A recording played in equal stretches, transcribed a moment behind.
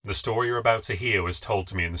The story you're about to hear was told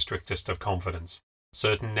to me in the strictest of confidence.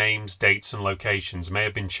 Certain names, dates, and locations may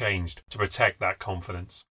have been changed to protect that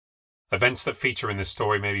confidence. Events that feature in this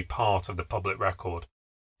story may be part of the public record.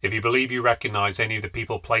 If you believe you recognize any of the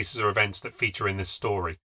people, places, or events that feature in this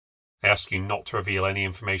story, I ask you not to reveal any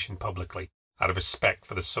information publicly, out of respect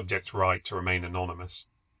for the subject's right to remain anonymous.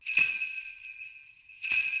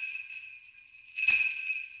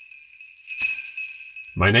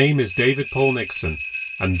 My name is David Paul Nixon,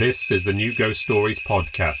 and this is the New Ghost Stories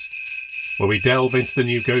podcast, where we delve into the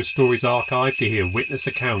New Ghost Stories archive to hear witness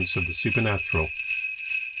accounts of the supernatural.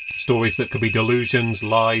 Stories that could be delusions,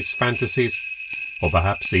 lies, fantasies, or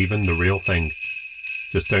perhaps even the real thing.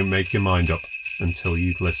 Just don't make your mind up until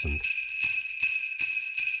you've listened.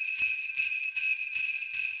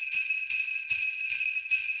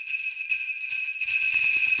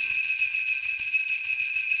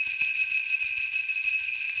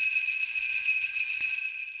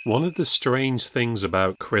 One of the strange things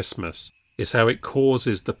about Christmas is how it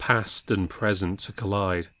causes the past and present to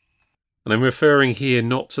collide. And I'm referring here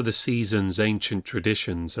not to the season's ancient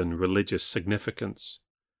traditions and religious significance.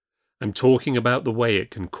 I'm talking about the way it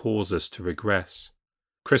can cause us to regress.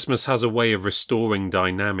 Christmas has a way of restoring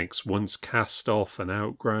dynamics once cast off and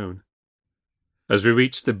outgrown. As we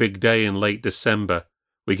reach the big day in late December,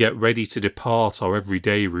 we get ready to depart our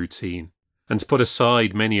everyday routine and to put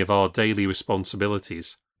aside many of our daily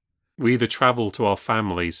responsibilities. We either travel to our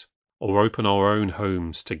families or open our own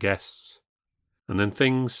homes to guests. And then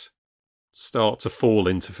things start to fall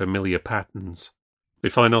into familiar patterns. We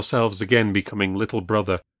find ourselves again becoming little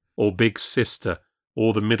brother or big sister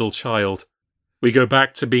or the middle child. We go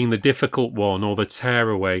back to being the difficult one or the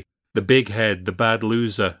tearaway, the big head, the bad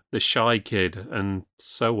loser, the shy kid, and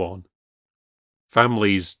so on.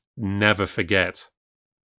 Families never forget.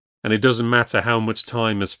 And it doesn't matter how much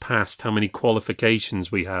time has passed, how many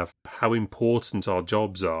qualifications we have, how important our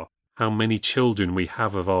jobs are, how many children we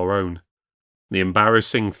have of our own. The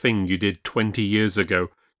embarrassing thing you did 20 years ago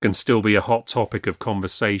can still be a hot topic of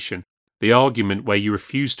conversation. The argument where you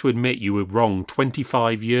refused to admit you were wrong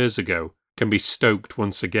 25 years ago can be stoked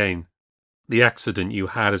once again. The accident you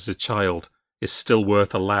had as a child is still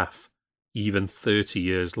worth a laugh, even 30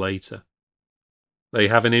 years later. They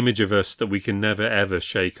have an image of us that we can never ever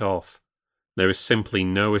shake off. There is simply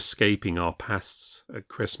no escaping our pasts at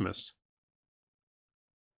Christmas.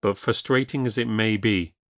 But frustrating as it may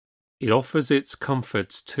be, it offers its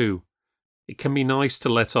comforts too. It can be nice to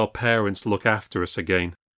let our parents look after us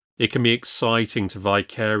again. It can be exciting to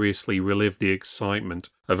vicariously relive the excitement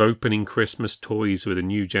of opening Christmas toys with a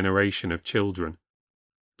new generation of children.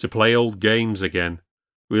 To play old games again,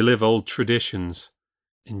 relive old traditions,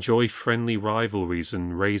 enjoy friendly rivalries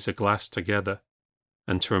and raise a glass together,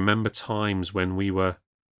 and to remember times when we were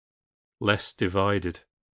less divided.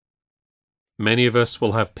 Many of us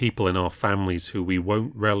will have people in our families who we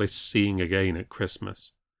won't relish seeing again at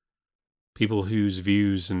Christmas. People whose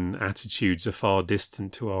views and attitudes are far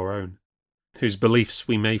distant to our own, whose beliefs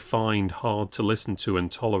we may find hard to listen to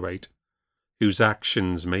and tolerate, whose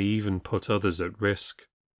actions may even put others at risk.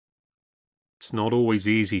 It's not always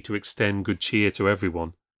easy to extend good cheer to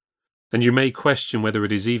everyone, and you may question whether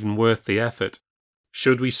it is even worth the effort.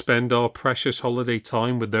 Should we spend our precious holiday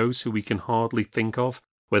time with those who we can hardly think of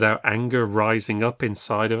without anger rising up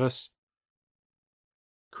inside of us?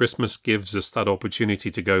 Christmas gives us that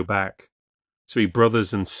opportunity to go back, to be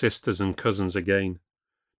brothers and sisters and cousins again,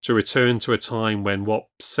 to return to a time when what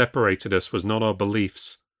separated us was not our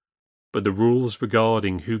beliefs, but the rules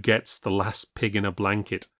regarding who gets the last pig in a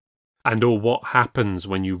blanket, and or what happens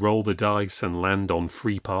when you roll the dice and land on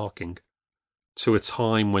free parking, to a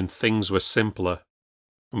time when things were simpler,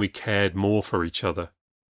 and we cared more for each other,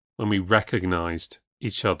 when we recognized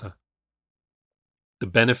each other. The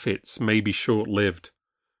benefits may be short-lived.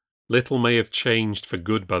 Little may have changed for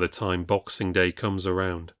good by the time Boxing Day comes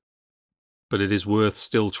around, but it is worth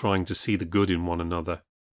still trying to see the good in one another,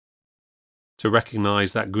 to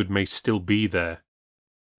recognize that good may still be there,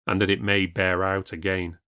 and that it may bear out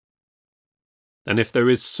again. And if there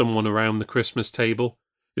is someone around the Christmas table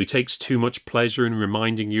who takes too much pleasure in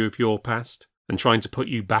reminding you of your past and trying to put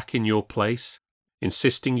you back in your place,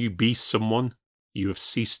 insisting you be someone you have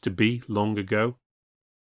ceased to be long ago,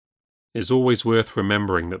 it is always worth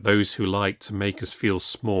remembering that those who like to make us feel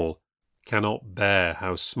small cannot bear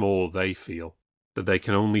how small they feel, that they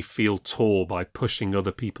can only feel tall by pushing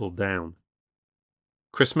other people down.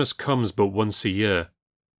 Christmas comes but once a year.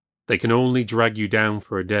 They can only drag you down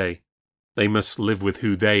for a day. They must live with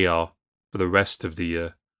who they are for the rest of the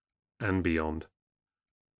year and beyond.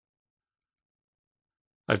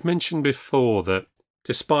 I've mentioned before that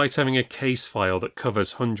despite having a case file that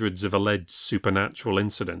covers hundreds of alleged supernatural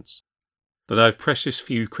incidents, that I have precious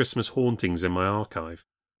few Christmas hauntings in my archive.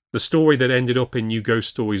 The story that ended up in New Ghost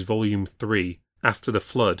Stories Volume 3, After the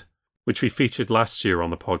Flood, which we featured last year on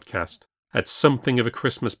the podcast, had something of a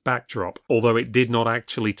Christmas backdrop, although it did not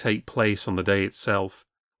actually take place on the day itself.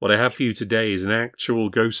 What I have for you today is an actual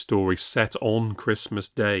ghost story set on Christmas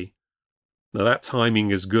Day. Now that timing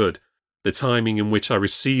is good. The timing in which I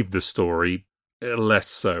received the story, less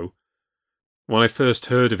so. When I first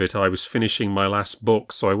heard of it, I was finishing my last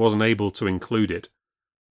book, so I wasn't able to include it.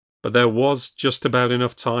 But there was just about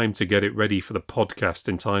enough time to get it ready for the podcast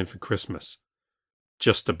in time for Christmas.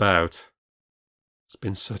 Just about. It's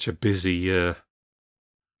been such a busy year.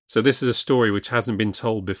 So this is a story which hasn't been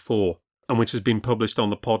told before, and which has been published on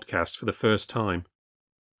the podcast for the first time.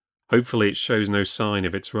 Hopefully it shows no sign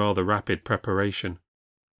of its rather rapid preparation.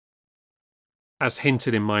 As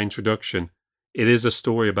hinted in my introduction, it is a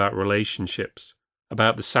story about relationships,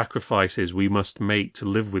 about the sacrifices we must make to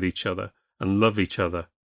live with each other and love each other,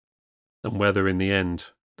 and whether in the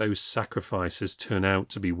end those sacrifices turn out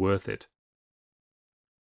to be worth it.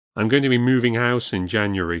 I'm going to be moving house in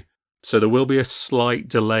January, so there will be a slight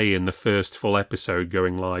delay in the first full episode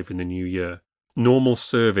going live in the new year. Normal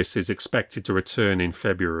service is expected to return in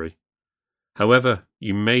February. However,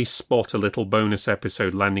 you may spot a little bonus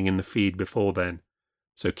episode landing in the feed before then,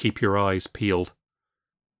 so keep your eyes peeled.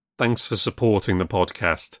 Thanks for supporting the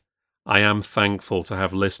podcast. I am thankful to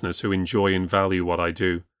have listeners who enjoy and value what I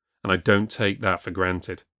do, and I don't take that for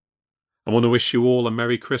granted. I want to wish you all a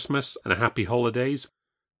Merry Christmas and a Happy Holidays,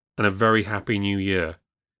 and a very Happy New Year.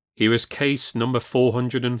 Here is case number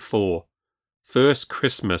 404, First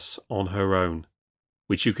Christmas on Her Own,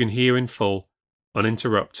 which you can hear in full,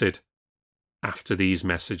 uninterrupted, after these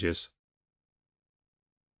messages.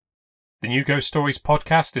 The New Ghost Stories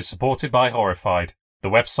podcast is supported by Horrified, the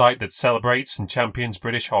website that celebrates and champions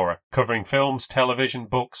British horror, covering films, television,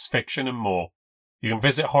 books, fiction and more. You can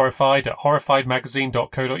visit Horrified at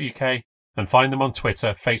horrifiedmagazine.co.uk and find them on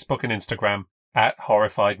Twitter, Facebook and Instagram at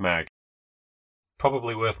HorrifiedMag.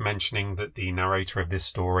 Probably worth mentioning that the narrator of this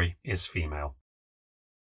story is female.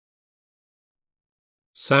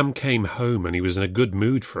 Sam came home and he was in a good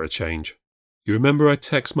mood for a change. You remember I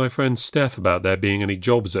text my friend Steph about there being any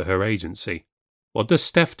jobs at her agency? What does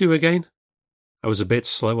Steph do again? I was a bit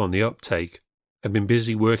slow on the uptake. I'd been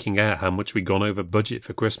busy working out how much we'd gone over budget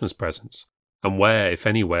for Christmas presents, and where, if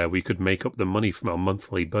anywhere, we could make up the money from our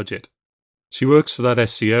monthly budget. She works for that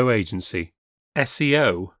SEO agency.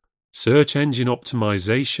 SEO? Search Engine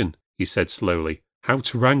Optimization, he said slowly. How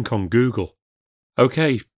to rank on Google.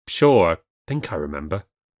 Okay, sure, I think I remember.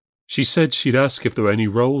 She said she'd ask if there were any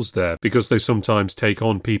roles there, because they sometimes take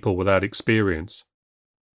on people without experience.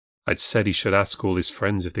 I'd said he should ask all his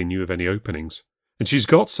friends if they knew of any openings, and she's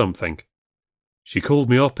got something. She called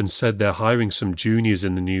me up and said they're hiring some juniors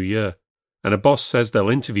in the new year, and a boss says they'll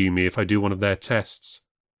interview me if I do one of their tests.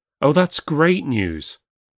 Oh, that's great news!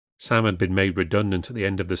 Sam had been made redundant at the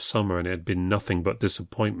end of the summer, and it had been nothing but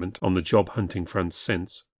disappointment on the job hunting front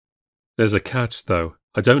since. There's a catch, though.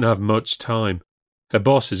 I don't have much time. Her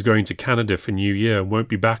boss is going to Canada for New Year and won't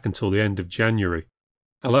be back until the end of January.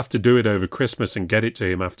 I'll have to do it over Christmas and get it to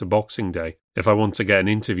him after Boxing Day if I want to get an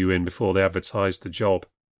interview in before they advertise the job.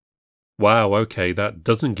 Wow, okay, that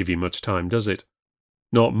doesn't give you much time, does it?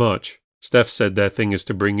 Not much. Steph said their thing is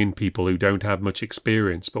to bring in people who don't have much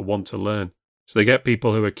experience but want to learn. So they get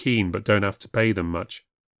people who are keen but don't have to pay them much.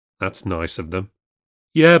 That's nice of them.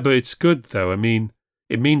 Yeah, but it's good though. I mean,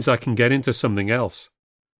 it means I can get into something else.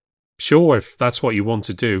 Sure, if that's what you want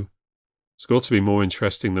to do. It's got to be more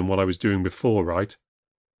interesting than what I was doing before, right?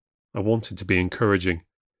 I wanted to be encouraging.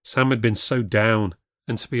 Sam had been so down,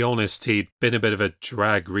 and to be honest, he'd been a bit of a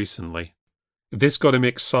drag recently. If this got him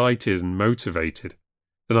excited and motivated,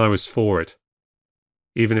 then I was for it.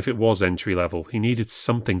 Even if it was entry level, he needed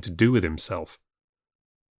something to do with himself.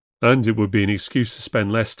 And it would be an excuse to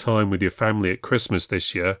spend less time with your family at Christmas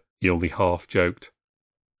this year, he only half joked.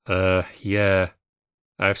 Yeah.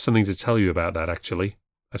 I have something to tell you about that, actually,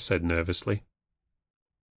 I said nervously.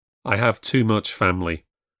 I have too much family.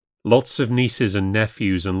 Lots of nieces and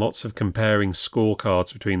nephews and lots of comparing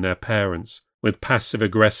scorecards between their parents, with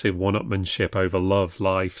passive-aggressive one-upmanship over love,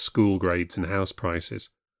 life, school grades and house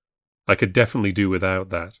prices. I could definitely do without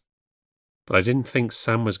that. But I didn't think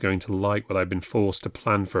Sam was going to like what I'd been forced to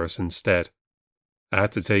plan for us instead. I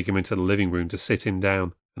had to take him into the living room to sit him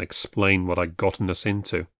down and explain what I'd gotten us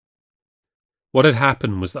into. What had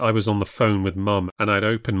happened was that I was on the phone with Mum and I'd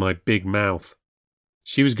opened my big mouth.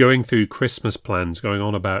 She was going through Christmas plans, going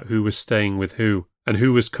on about who was staying with who, and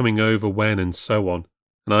who was coming over when and so on.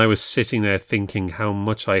 and I was sitting there thinking how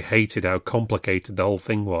much I hated how complicated the whole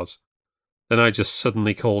thing was. Then I just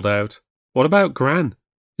suddenly called out, "What about Gran?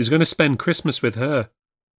 Who's going to spend Christmas with her?"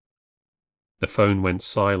 The phone went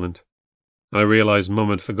silent, and I realised Mum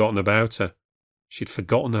had forgotten about her. She'd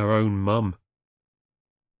forgotten her own mum.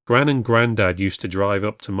 Gran and Grandad used to drive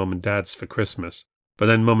up to Mum and Dad's for Christmas, but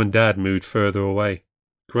then Mum and Dad moved further away.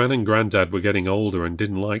 Gran and Grandad were getting older and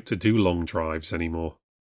didn't like to do long drives anymore.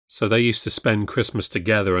 So they used to spend Christmas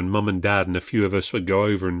together, and Mum and Dad and a few of us would go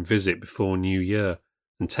over and visit before New Year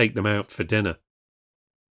and take them out for dinner.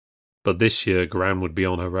 But this year Gran would be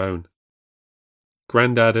on her own.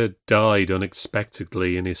 Grandad had died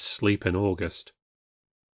unexpectedly in his sleep in August.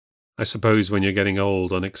 I suppose when you're getting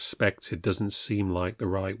old, unexpected doesn't seem like the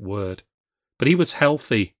right word. But he was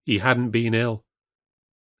healthy, he hadn't been ill.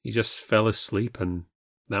 He just fell asleep and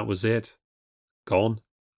that was it. Gone.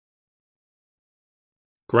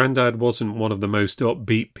 Grandad wasn't one of the most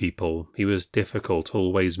upbeat people. He was difficult,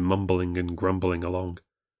 always mumbling and grumbling along.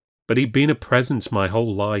 But he'd been a presence my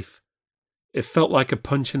whole life. It felt like a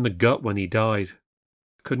punch in the gut when he died.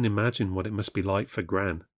 I couldn't imagine what it must be like for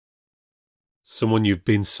Gran. Someone you've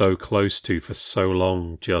been so close to for so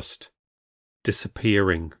long just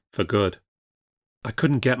disappearing for good. I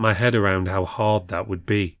couldn't get my head around how hard that would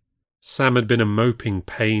be. Sam had been a moping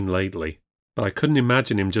pain lately, but I couldn't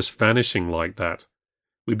imagine him just vanishing like that.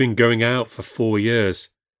 We'd been going out for 4 years.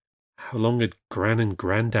 How long had Gran and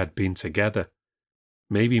Grandad been together?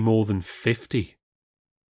 Maybe more than 50.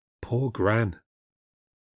 Poor Gran.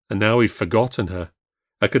 And now he'd forgotten her.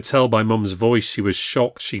 I could tell by Mum's voice she was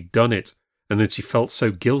shocked she'd done it, and that she felt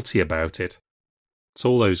so guilty about it. It's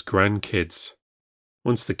all those grandkids.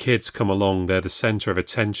 Once the kids come along, they're the centre of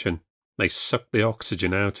attention. They suck the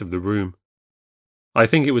oxygen out of the room. I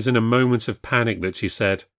think it was in a moment of panic that she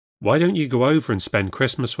said, "Why don't you go over and spend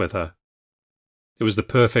Christmas with her?" It was the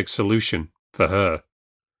perfect solution, for her.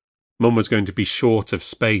 Mum was going to be short of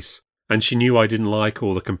space, and she knew I didn't like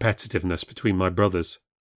all the competitiveness between my brothers.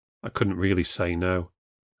 I couldn't really say no.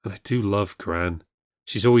 And I do love Gran.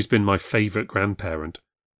 She's always been my favourite grandparent.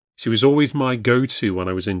 She was always my go-to when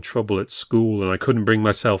I was in trouble at school and I couldn't bring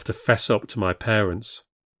myself to fess up to my parents.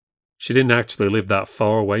 She didn't actually live that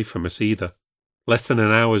far away from us either. Less than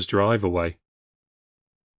an hour's drive away.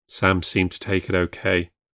 Sam seemed to take it okay.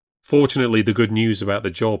 Fortunately, the good news about the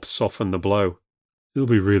job softened the blow. "It'll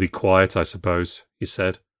be really quiet, I suppose," he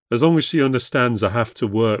said. "As long as she understands I have to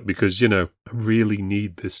work because, I really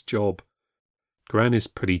need this job." "Gran is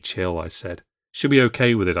pretty chill," I said. "She'll be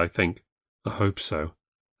okay with it, I think." "I hope so.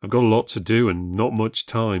 I've got a lot to do and not much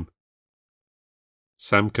time."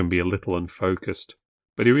 Sam can be a little unfocused,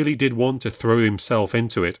 but he really did want to throw himself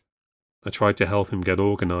into it. I tried to help him get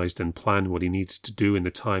organised and plan what he needed to do in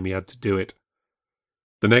the time he had to do it.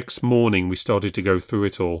 The next morning we started to go through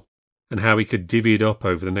it all, and how he could divvy it up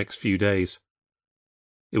over the next few days.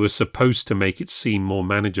 It was supposed to make it seem more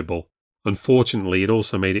manageable. Unfortunately, it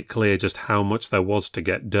also made it clear just how much there was to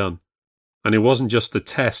get done. And it wasn't just the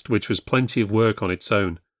test, which was plenty of work on its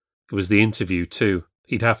own. It was the interview too.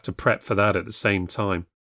 He'd have to prep for that at the same time.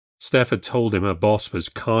 Steph had told him her boss was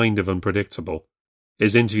kind of unpredictable.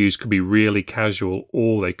 His interviews could be really casual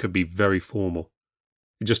or they could be very formal.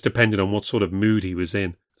 It just depended on what sort of mood he was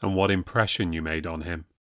in and what impression you made on him.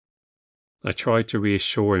 I tried to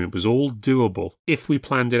reassure him it was all doable if we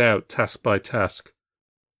planned it out task by task.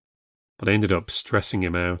 But I ended up stressing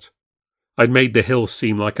him out. I'd made the hill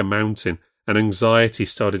seem like a mountain, and anxiety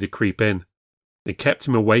started to creep in. It kept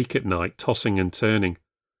him awake at night, tossing and turning.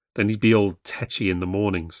 Then he'd be all tetchy in the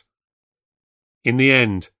mornings. In the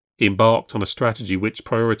end, he embarked on a strategy which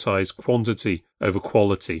prioritised quantity over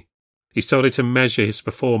quality. He started to measure his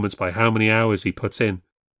performance by how many hours he put in.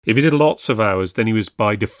 If he did lots of hours, then he was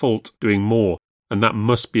by default doing more, and that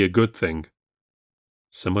must be a good thing.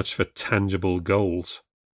 So much for tangible goals.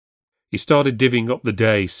 He started divvying up the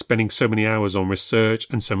day, spending so many hours on research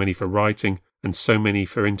and so many for writing and so many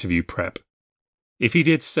for interview prep. If he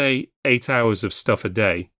did, say, 8 hours of stuff a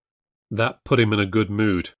day, that put him in a good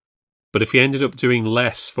mood. But if he ended up doing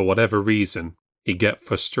less for whatever reason, he'd get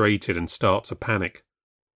frustrated and start to panic.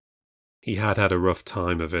 He had had a rough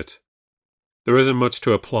time of it. There isn't much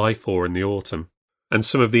to apply for in the autumn, and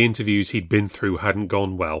some of the interviews he'd been through hadn't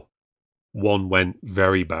gone well. One went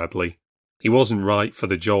very badly. He wasn't right for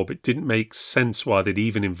the job. It didn't make sense why they'd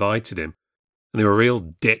even invited him, and they were real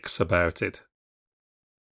dicks about it.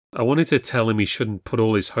 I wanted to tell him he shouldn't put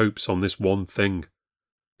all his hopes on this one thing.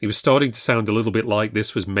 He was starting to sound a little bit like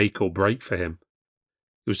this was make or break for him.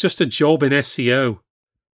 It was just a job in SEO.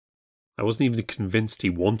 I wasn't even convinced he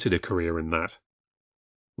wanted a career in that.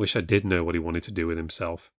 Wish I did know what he wanted to do with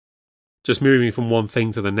himself. Just moving from one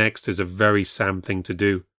thing to the next is a very Sam thing to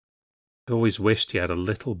do. I always wished he had a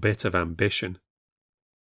little bit of ambition.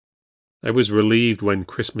 I was relieved when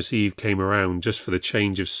Christmas Eve came around just for the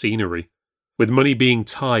change of scenery. With money being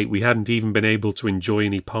tight, we hadn't even been able to enjoy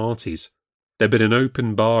any parties. There'd been an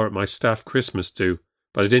open bar at my staff Christmas do,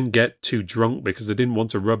 but I didn't get too drunk because I didn't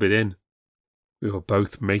want to rub it in. We were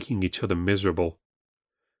both making each other miserable.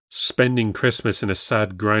 Spending Christmas in a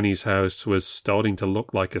sad granny's house was starting to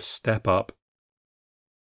look like a step up.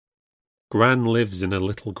 Gran lives in a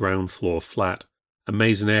little ground floor flat, a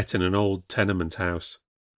maisonette in an old tenement house.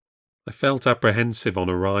 I felt apprehensive on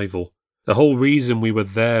arrival. The whole reason we were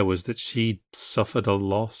there was that she'd suffered a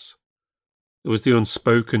loss. It was the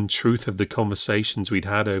unspoken truth of the conversations we'd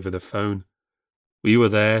had over the phone. We were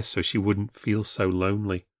there so she wouldn't feel so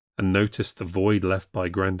lonely and notice the void left by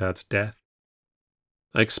Grandad's death.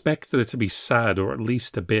 I expected her to be sad or at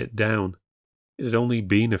least a bit down. It had only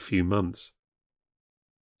been a few months.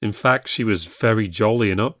 In fact, she was very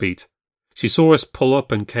jolly and upbeat. She saw us pull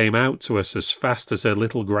up and came out to us as fast as her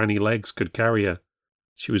little granny legs could carry her.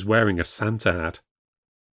 She was wearing a Santa hat.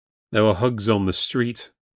 There were hugs on the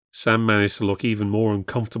street. Sam managed to look even more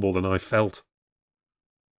uncomfortable than I felt.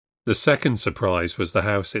 The second surprise was the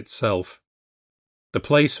house itself. The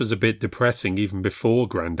place was a bit depressing even before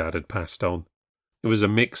Grandad had passed on. It was a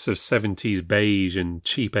mix of 70s beige and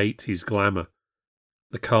cheap 80s glamour.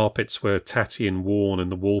 The carpets were tatty and worn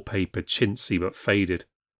and the wallpaper chintzy but faded.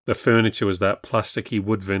 The furniture was that plasticky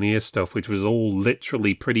wood veneer stuff which was all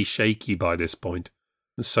literally pretty shaky by this point.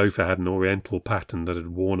 The sofa had an oriental pattern that had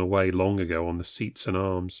worn away long ago on the seats and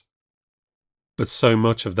arms. But so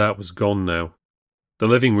much of that was gone now. The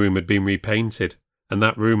living room had been repainted, and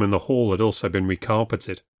that room and the hall had also been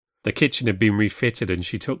recarpeted. The kitchen had been refitted, and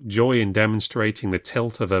she took joy in demonstrating the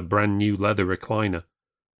tilt of her brand new leather recliner.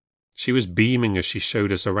 She was beaming as she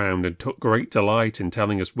showed us around and took great delight in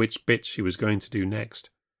telling us which bits she was going to do next.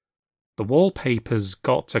 "The wallpaper's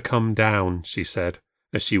got to come down," she said,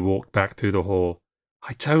 as she walked back through the hall.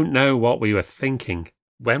 "I don't know what we were thinking.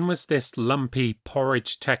 When was this lumpy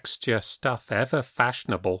porridge texture stuff ever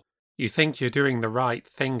fashionable? You think you're doing the right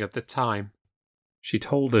thing at the time." She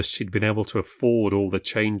told us she'd been able to afford all the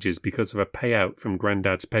changes because of a payout from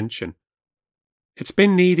Grandad's pension. "It's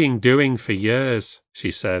been needing doing for years,"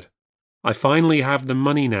 she said. "I finally have the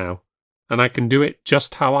money now, and I can do it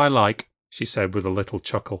just how I like," she said with a little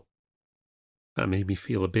chuckle. That made me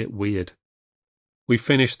feel a bit weird. We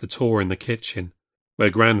finished the tour in the kitchen,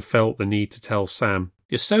 where Gran felt the need to tell Sam,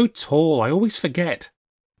 "You're so tall, I always forget."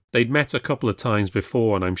 They'd met a couple of times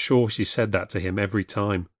before, and I'm sure she said that to him every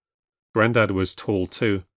time. Grandad was tall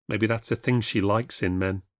too. Maybe that's a thing she likes in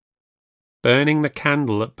men. "Burning the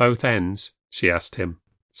candle at both ends?" she asked him.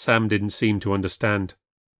 Sam didn't seem to understand.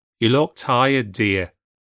 "You look tired, dear.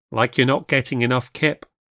 Like you're not getting enough kip."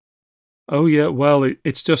 "Oh yeah, well,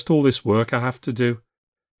 it's just all this work I have to do.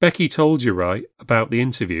 Becky told you, right, about the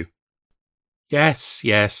interview?"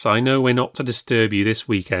 Yes, I know we're not to disturb you this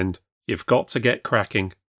weekend. You've got to get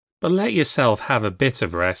cracking. But let yourself have a bit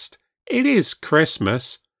of rest. It is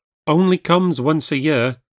Christmas. Only comes once a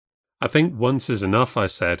year." "I think once is enough," I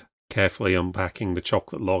said, carefully unpacking the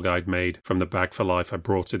chocolate log I'd made from the Bag for Life I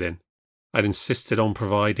brought it in. I'd insisted on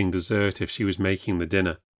providing dessert if she was making the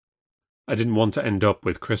dinner. I didn't want to end up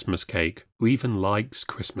with Christmas cake. Who even likes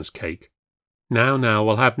Christmas cake? Now,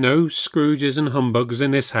 we'll have no Scrooges and humbugs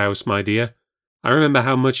in this house, my dear. I remember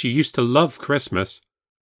how much you used to love Christmas."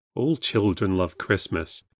 "All children love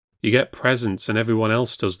Christmas. You get presents and everyone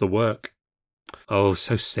else does the work." "Oh,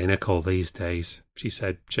 so cynical these days," she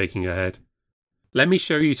said, shaking her head. "Let me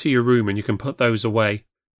show you to your room and you can put those away."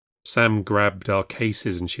 Sam grabbed our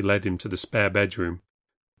cases and she led him to the spare bedroom.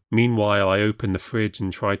 Meanwhile, I opened the fridge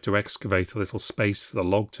and tried to excavate a little space for the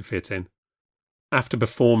log to fit in. After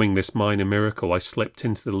performing this minor miracle, I slipped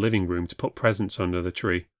into the living room to put presents under the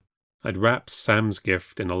tree. I'd wrapped Sam's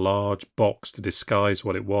gift in a large box to disguise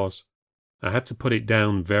what it was. I had to put it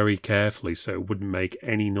down very carefully so it wouldn't make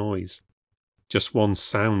any noise. Just one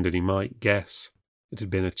sound and he might guess. It had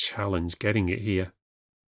been a challenge getting it here.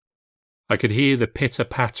 I could hear the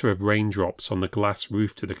pitter-patter of raindrops on the glass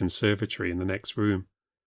roof to the conservatory in the next room.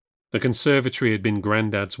 The conservatory had been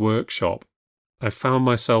Grandad's workshop. I found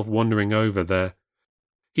myself wandering over there.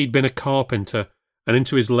 He'd been a carpenter, and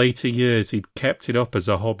into his later years he'd kept it up as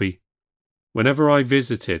a hobby. Whenever I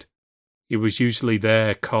visited, he was usually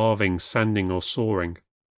there carving, sanding or sawing.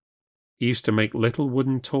 He used to make little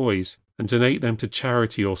wooden toys and donate them to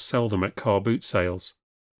charity or sell them at car boot sales.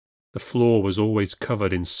 The floor was always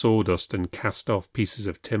covered in sawdust and cast-off pieces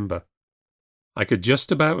of timber. I could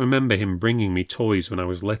just about remember him bringing me toys when I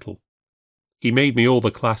was little. He made me all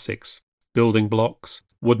the classics, building blocks,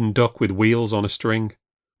 wooden duck with wheels on a string,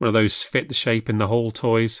 one of those fit the shape in the hole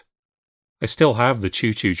toys. I still have the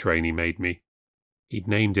choo-choo train he made me. He'd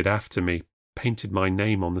named it after me, painted my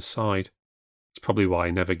name on the side. It's probably why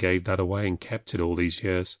I never gave that away and kept it all these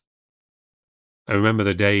years. I remember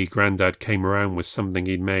the day Grandad came around with something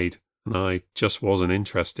he'd made, and I just wasn't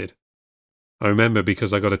interested. I remember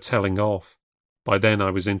because I got a telling off. By then I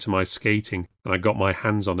was into my skating, and I got my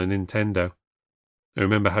hands on a Nintendo. I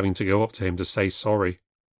remember having to go up to him to say sorry.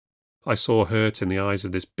 I saw hurt in the eyes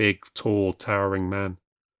of this big, tall, towering man.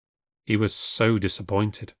 He was so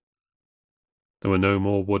disappointed. There were no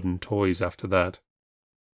more wooden toys after that.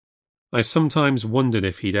 I sometimes wondered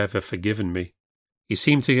if he'd ever forgiven me. He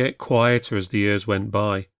seemed to get quieter as the years went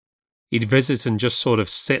by. He'd visit and just sort of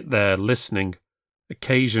sit there listening,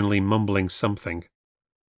 occasionally mumbling something.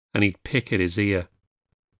 And he'd pick at his ear.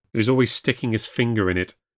 He was always sticking his finger in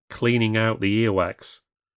it, cleaning out the earwax,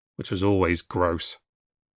 which was always gross.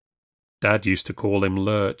 Dad used to call him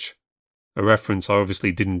Lurch, a reference I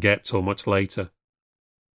obviously didn't get till much later.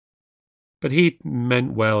 But he'd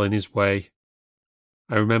meant well in his way.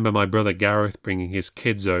 I remember my brother Gareth bringing his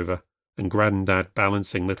kids over and Grandad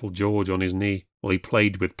balancing little George on his knee while he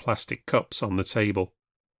played with plastic cups on the table.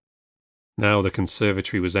 Now the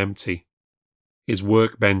conservatory was empty. His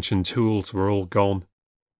workbench and tools were all gone,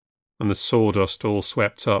 and the sawdust all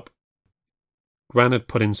swept up. Gran had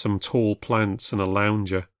put in some tall plants and a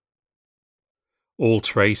lounger. All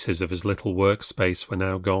traces of his little workspace were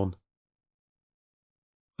now gone.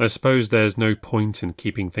 I suppose there's no point in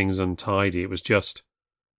keeping things untidy. It was just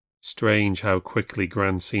strange how quickly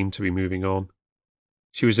Gran seemed to be moving on.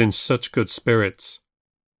 She was in such good spirits.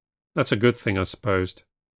 That's a good thing, I suppose.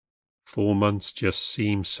 4 months just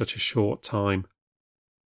seemed such a short time.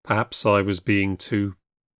 Perhaps I was being too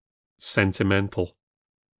sentimental.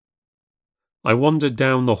 I wandered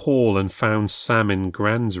down the hall and found Sam in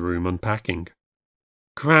Gran's room unpacking.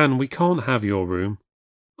 Gran, we can't have your room.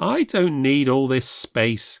 I don't need all this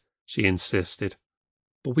space, she insisted.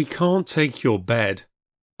 But we can't take your bed.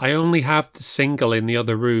 I only have the single in the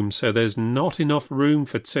other room, so there's not enough room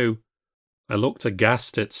for two. I looked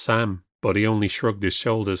aghast at Sam, but he only shrugged his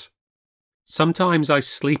shoulders. Sometimes I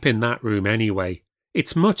sleep in that room anyway.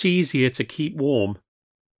 It's much easier to keep warm.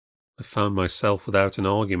 I found myself without an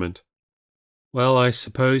argument. Well, I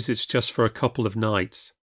suppose it's just for a couple of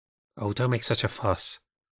nights. Oh, don't make such a fuss.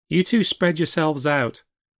 You two spread yourselves out.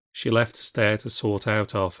 She left us there to sort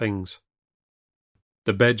out our things.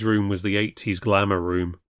 The bedroom was the 80s glamour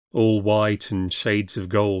room, all white and shades of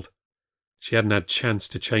gold. She hadn't had chance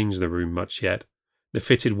to change the room much yet. The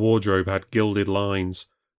fitted wardrobe had gilded lines.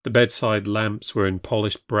 The bedside lamps were in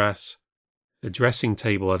polished brass. The dressing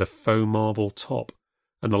table had a faux marble top,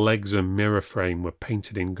 and the legs and mirror frame were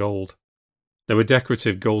painted in gold. There were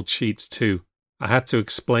decorative gold sheets too. I had to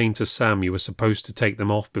explain to Sam you were supposed to take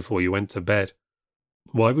them off before you went to bed.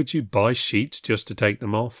 Why would you buy sheets just to take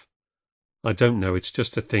them off? I don't know, it's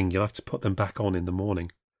just a thing. You'll have to put them back on in the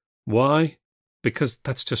morning. Why? Because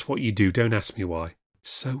that's just what you do. Don't ask me why. It's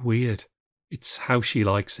so weird. It's how she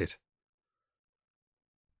likes it.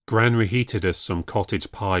 Gran reheated us some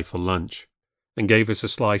cottage pie for lunch and gave us a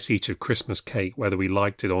slice each of Christmas cake whether we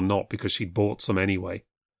liked it or not because she'd bought some anyway.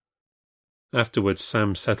 Afterwards,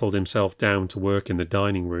 Sam settled himself down to work in the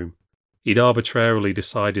dining room. He'd arbitrarily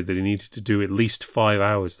decided that he needed to do at least 5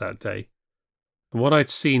 hours that day. From what I'd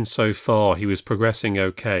seen so far, he was progressing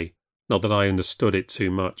okay, not that I understood it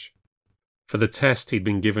too much. For the test, he'd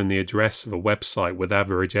been given the address of a website with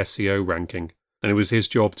average SEO ranking, and it was his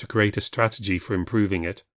job to create a strategy for improving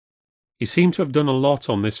it. He seemed to have done a lot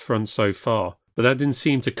on this front so far, but that didn't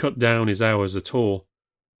seem to cut down his hours at all.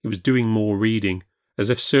 He was doing more reading, as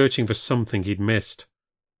if searching for something he'd missed.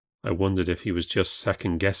 I wondered if he was just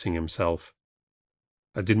second-guessing himself.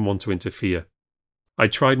 I didn't want to interfere. I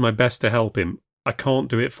tried my best to help him. I can't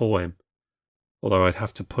do it for him, although I'd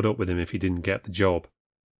have to put up with him if he didn't get the job.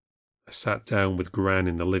 I sat down with Gran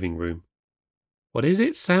in the living room. What is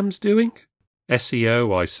it Sam's doing?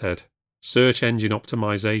 SEO, I said. Search engine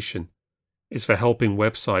optimization. It's for helping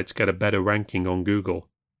websites get a better ranking on Google.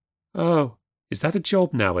 Oh, is that a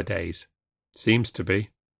job nowadays? Seems to be.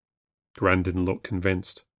 Gran didn't look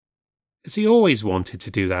convinced. Has he always wanted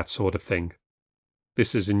to do that sort of thing?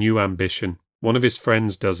 This is a new ambition. One of his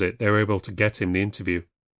friends does it. They were able to get him the interview.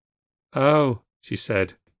 Oh, she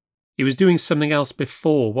said. He was doing something else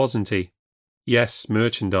before, wasn't he? Yes,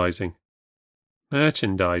 merchandising.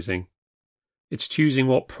 Merchandising? It's choosing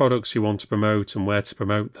what products you want to promote and where to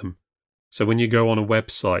promote them. So when you go on a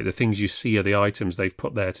website, the things you see are the items they've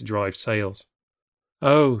put there to drive sales.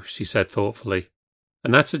 Oh, she said thoughtfully.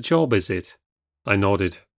 And that's a job, is it? I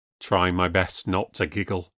nodded. trying my best not to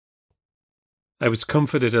giggle. I was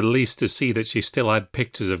comforted at least to see that she still had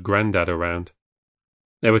pictures of Grandad around.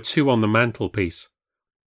 There were 2 on the mantelpiece.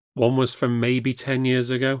 One was from maybe 10 years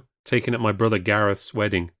ago, taken at my brother Gareth's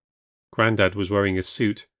wedding. Grandad was wearing a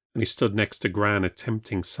suit, and he stood next to Gran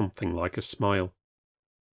attempting something like a smile.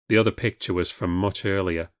 The other picture was from much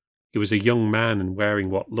earlier. He was a young man and wearing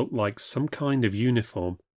what looked like some kind of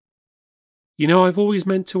uniform. You know, I've always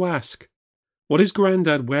meant to ask, what is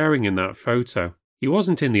Grandad wearing in that photo? He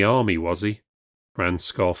wasn't in the army, was he? Gran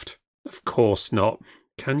scoffed. Of course not.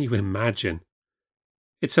 Can you imagine?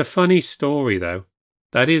 It's a funny story, though.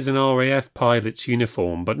 That is an RAF pilot's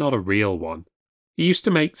uniform, but not a real one. He used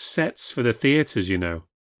to make sets for the theatres, you know.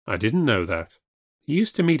 I didn't know that. He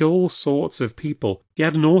used to meet all sorts of people. He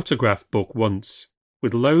had an autograph book once,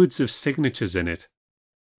 with loads of signatures in it.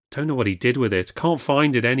 Don't know what he did with it. Can't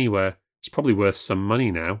find it anywhere. It's probably worth some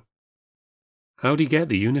money now. How'd he get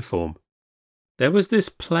the uniform? There was this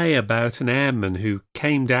play about an airman who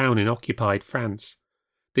came down in occupied France.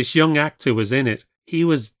 This young actor was in it. He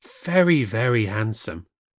was very, very handsome.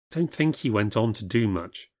 Don't think he went on to do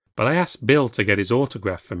much. But I asked Bill to get his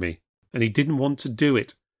autograph for me, and he didn't want to do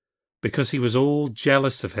it, because he was all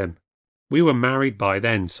jealous of him. We were married by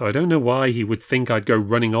then, so I don't know why he would think I'd go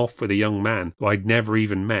running off with a young man who I'd never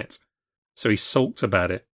even met. So he sulked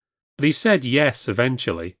about it. But he said yes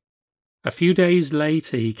eventually. A few days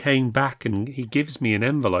later he came back and he gives me an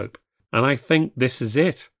envelope, and I think this is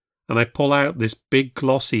it. And I pull out this big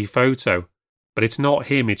glossy photo. But it's not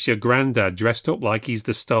him, it's your Grandad dressed up like he's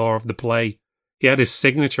the star of the play. He had his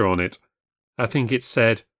signature on it. I think it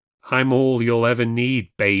said, "I'm all you'll ever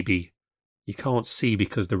need, baby." You can't see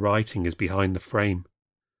because the writing is behind the frame.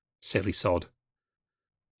 Silly sod.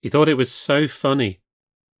 He thought it was so funny.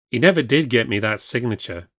 He never did get me that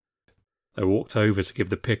signature. I walked over to give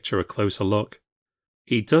the picture a closer look.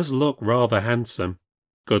 He does look rather handsome.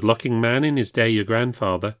 Good-looking man in his day, your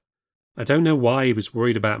grandfather. I don't know why he was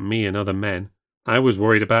worried about me and other men. I was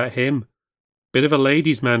worried about him. Bit of a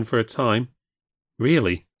ladies' man for a time.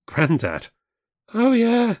 Really? Grandad? Oh,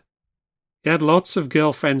 yeah. He had lots of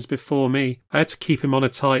girlfriends before me. I had to keep him on a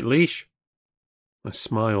tight leash. I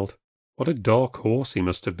smiled. What a dark horse he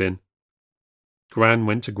must have been. Gran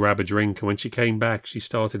went to grab a drink, and when she came back, she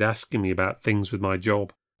started asking me about things with my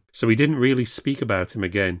job. So we didn't really speak about him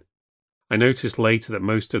again. I noticed later that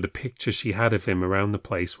most of the pictures she had of him around the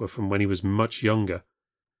place were from when he was much younger.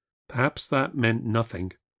 Perhaps that meant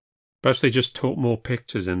nothing. Perhaps they just took more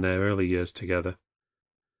pictures in their early years together.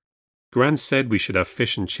 Gran said we should have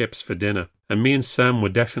fish and chips for dinner, and me and Sam were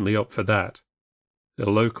definitely up for that. The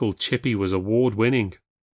local chippy was award-winning,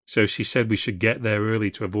 so she said we should get there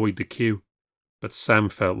early to avoid the queue. But Sam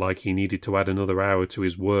felt like he needed to add another hour to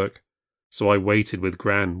his work, so I waited with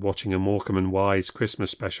Gran, watching a Morecambe and Wise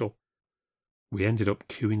Christmas special. We ended up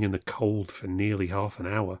queuing in the cold for nearly half an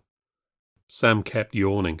hour. Sam kept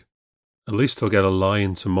yawning. At least I'll get a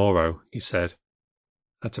lie-in tomorrow, he said.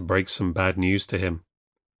 I had to break some bad news to him.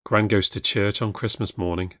 Gran goes to church on Christmas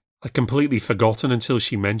morning. I'd completely forgotten until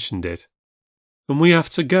she mentioned it. And we have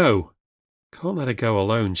to go. Can't let her go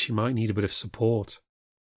alone. She might need a bit of support.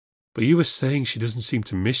 But you were saying she doesn't seem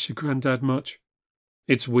to miss your Grandad much.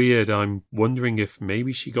 It's weird. I'm wondering if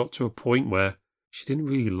maybe she got to a point where she didn't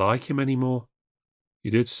really like him anymore.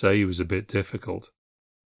 You did say he was a bit difficult.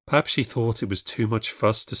 Perhaps she thought it was too much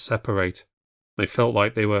fuss to separate. They felt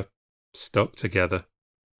like they were stuck together.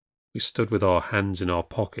 We stood with our hands in our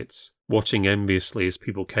pockets, watching enviously as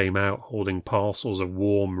people came out holding parcels of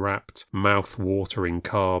warm-wrapped, mouth-watering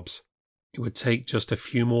carbs. It would take just a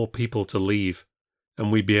few more people to leave,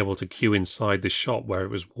 and we'd be able to queue inside the shop where it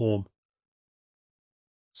was warm.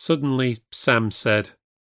 Suddenly, Sam said,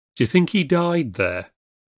 "Do you think he died there?"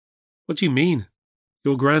 "What do you mean?"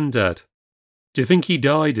 "Your Grandad. Do you think he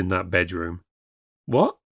died in that bedroom?"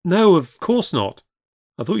 "What? No, of course not.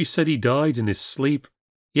 I thought you said he died in his sleep."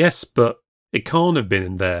 "Yes, but it can't have been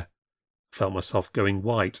in there." I felt myself going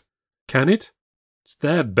white. "Can it? It's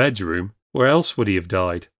their bedroom. Where else would he have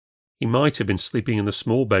died? He might have been sleeping in the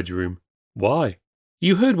small bedroom." "Why?"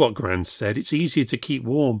 "You heard what Gran said. It's easier to keep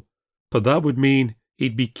warm. But that would mean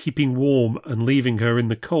he'd be keeping warm and leaving her in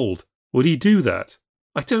the cold. Would he do that?"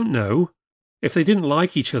 "I don't know. If they didn't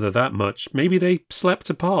like each other that much, maybe they slept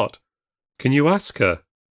apart." "Can you ask her?"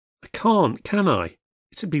 "I can't, can I?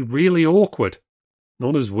 It'd be really awkward.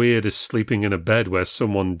 Not as weird as sleeping in a bed where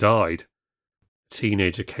someone died." A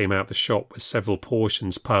teenager came out the shop with several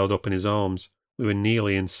portions piled up in his arms. We were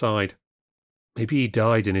nearly inside. "Maybe he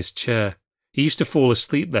died in his chair. He used to fall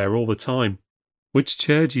asleep there all the time." "Which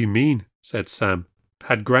chair do you mean?" said Sam.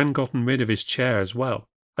 Had Gran gotten rid of his chair as well?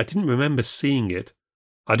 I didn't remember seeing it.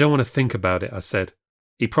 I don't want to think about it, I said.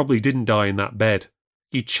 He probably didn't die in that bed.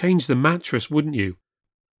 You'd change the mattress, wouldn't you?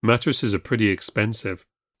 Mattresses are pretty expensive.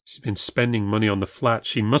 She's been spending money on the flat.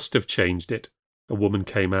 She must have changed it. A woman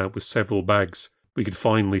came out with several bags. We could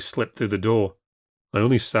finally slip through the door. I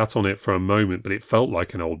only sat on it for a moment, but it felt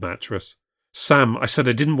like an old mattress. Sam, I said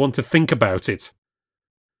I didn't want to think about it.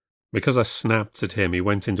 Because I snapped at him, he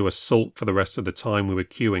went into a sulk for the rest of the time we were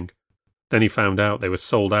queuing. Then he found out they were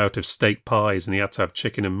sold out of steak pies and he had to have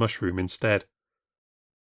chicken and mushroom instead.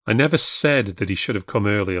 I never said that he should have come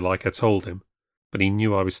earlier like I told him, but he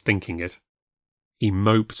knew I was thinking it. He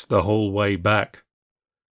moped the whole way back.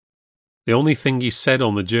 The only thing he said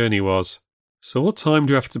on the journey was, "So what time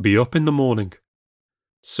do you have to be up in the morning?"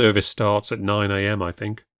 Service starts at 9 a.m, I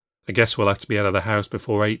think. I guess we'll have to be out of the house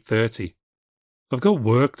before 8:30. I've got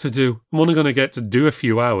work to do. I'm only going to get to do a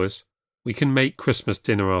few hours. We can make Christmas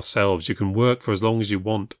dinner ourselves. You can work for as long as you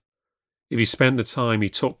want. If he spent the time he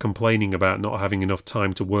took complaining about not having enough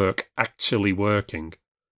time to work, actually working,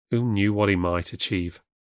 who knew what he might achieve?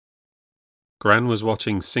 Gran was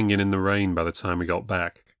watching Singing in the Rain by the time we got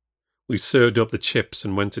back. We served up the chips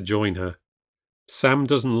and went to join her. Sam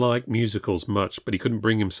doesn't like musicals much, but he couldn't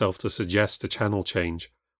bring himself to suggest a channel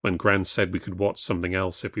change when Gran said we could watch something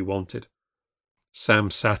else if we wanted.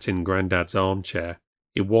 Sam sat in Grandad's armchair.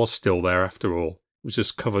 It was still there after all. It was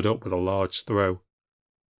just covered up with a large throw.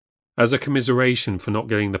 As a commiseration for not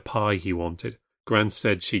getting the pie he wanted, Gran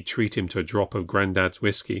said she'd treat him to a drop of Grandad's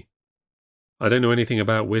whiskey. I don't know anything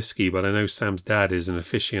about whiskey, but I know Sam's dad is an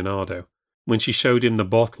aficionado. When she showed him the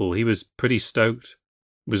bottle, he was pretty stoked.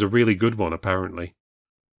 It was a really good one, apparently.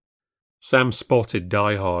 Sam spotted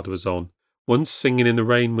Die Hard was on. Once Singing in the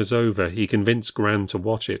Rain was over, he convinced Gran to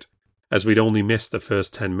watch it, as we'd only missed the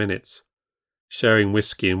first 10 minutes. Sharing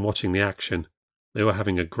whiskey and watching the action, they were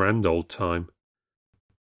having a grand old time.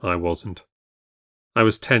 I wasn't. I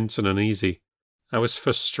was tense and uneasy. I was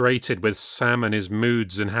frustrated with Sam and his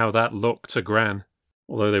moods and how that looked to Gran,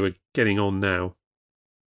 although they were getting on now.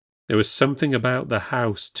 There was something about the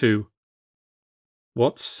house, too.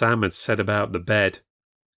 What Sam had said about the bed.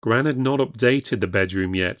 Gran had not updated the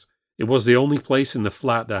bedroom yet. It was the only place in the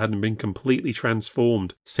flat that hadn't been completely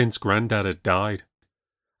transformed since Grandad had died.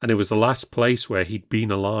 And it was the last place where he'd been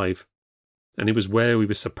alive. And it was where we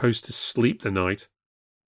were supposed to sleep the night.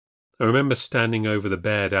 I remember standing over the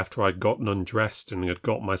bed after I'd gotten undressed and had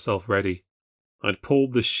got myself ready. I'd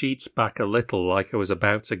pulled the sheets back a little like I was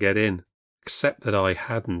about to get in, except that I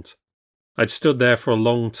hadn't. I'd stood there for a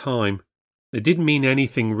long time. It didn't mean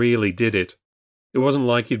anything really, did it? It wasn't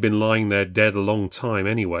like he'd been lying there dead a long time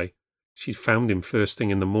anyway. She'd found him first thing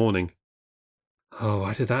in the morning. Oh,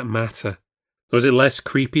 why did that matter? Was it less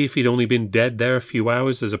creepy if he'd only been dead there a few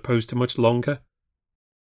hours as opposed to much longer?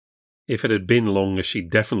 If it had been longer, she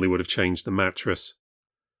definitely would have changed the mattress.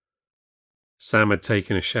 Sam had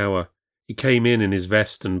taken a shower. He came in his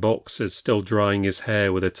vest and boxers, still drying his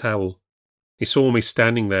hair with a towel. He saw me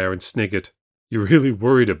standing there and sniggered. "You're really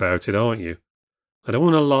worried about it, aren't you?" "I don't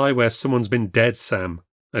want to lie where someone's been dead, Sam,"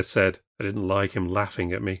 I said. I didn't like him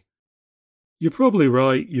laughing at me. "You're probably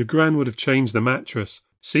right. Your Gran would have changed the mattress.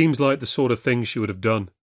 Seems like the sort of thing she would have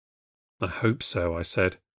done." "I hope so," I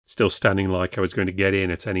said, still standing like I was going to get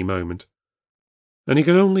in at any moment. "And he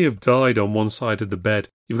can only have died on one side of the bed.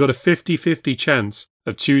 You've got a 50-50 chance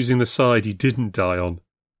of choosing the side he didn't die on.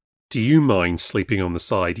 Do you mind sleeping on the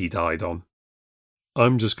side he died on?"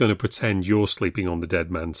 "I'm just going to pretend you're sleeping on the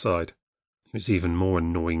dead man's side." He was even more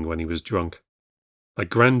annoying when he was drunk. "My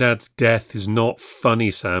Grandad's death is not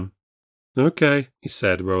funny, Sam." "Okay," he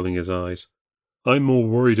said, rolling his eyes. "I'm more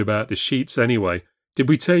worried about the sheets anyway. Did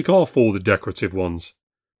we take off all the decorative ones?"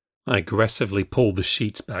 I aggressively pulled the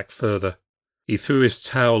sheets back further. He threw his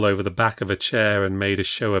towel over the back of a chair and made a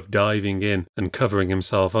show of diving in and covering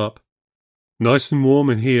himself up. "Nice and warm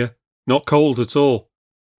in here. Not cold at all."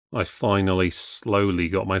 I finally, slowly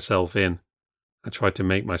got myself in. I tried to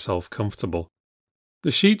make myself comfortable.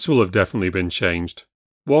 "The sheets will have definitely been changed.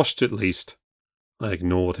 Washed at least." I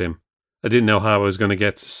ignored him. I didn't know how I was going to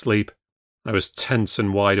get to sleep. I was tense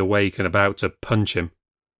and wide awake and about to punch him.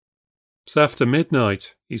 "It's after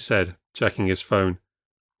midnight," he said, checking his phone.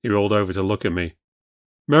 He rolled over to look at me.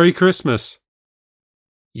 "Merry Christmas."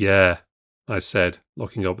 "Yeah," I said,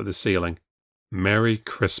 looking up at the ceiling. "Merry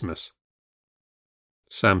Christmas."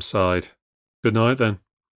 Sam sighed. "Good night then,"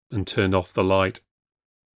 and turned off the light.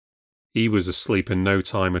 He was asleep in no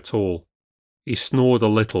time at all. He snored a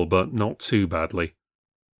little, but not too badly.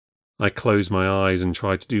 I closed my eyes and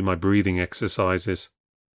tried to do my breathing exercises.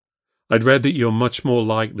 I'd read that you're much more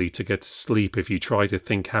likely to get to sleep if you try to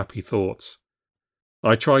think happy thoughts.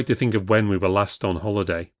 I tried to think of when we were last on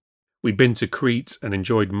holiday. We'd been to Crete and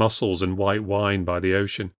enjoyed mussels and white wine by the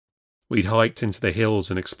ocean. We'd hiked into the hills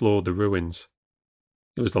and explored the ruins.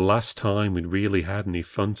 It was the last time we'd really had any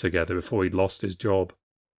fun together before he'd lost his job.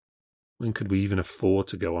 When could we even afford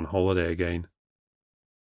to go on holiday again?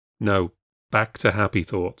 No, back to happy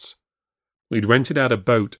thoughts. We'd rented out a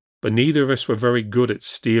boat, but neither of us were very good at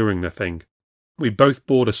steering the thing. We'd both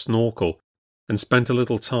bought a snorkel and spent a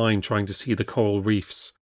little time trying to see the coral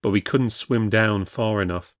reefs, but we couldn't swim down far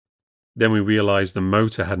enough. Then we realised the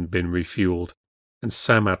motor hadn't been refuelled, and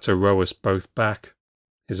Sam had to row us both back.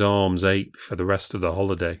 His arms ached for the rest of the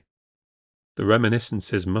holiday. The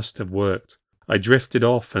reminiscences must have worked. I drifted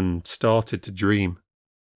off and started to dream.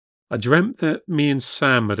 I dreamt that me and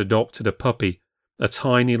Sam had adopted a puppy, a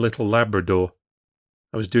tiny little Labrador.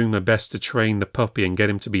 I was doing my best to train the puppy and get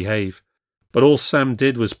him to behave, but all Sam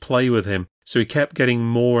did was play with him, so he kept getting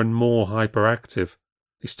more and more hyperactive.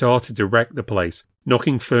 He started to wreck the place,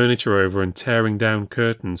 knocking furniture over and tearing down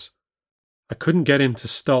curtains. I couldn't get him to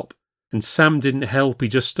stop, and Sam didn't help. He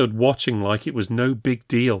just stood watching like it was no big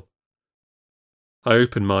deal. I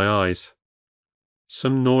opened my eyes.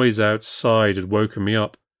 Some noise outside had woken me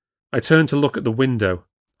up. I turned to look at the window.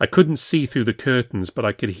 I couldn't see through the curtains, but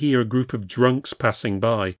I could hear a group of drunks passing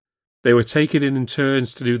by. They were taking it in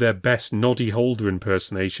turns to do their best Noddy Holder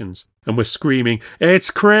impersonations, and were screaming,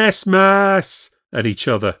 "It's Christmas!" at each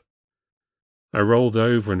other. I rolled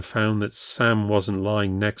over and found that Sam wasn't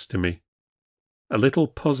lying next to me. A little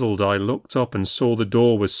puzzled, I looked up and saw the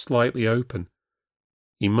door was slightly open.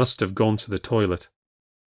 He must have gone to the toilet.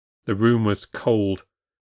 The room was cold.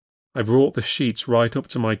 I brought the sheets right up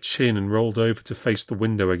to my chin and rolled over to face the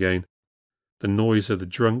window again. The noise of the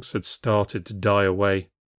drunks had started to die away.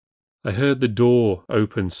 I heard the door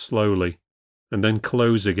open slowly, and then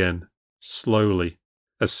close again, slowly,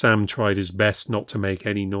 as Sam tried his best not to make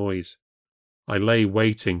any noise. I lay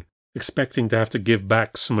waiting, expecting to have to give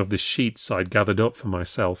back some of the sheets I'd gathered up for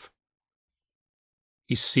myself.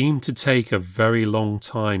 He seemed to take a very long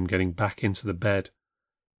time getting back into the bed.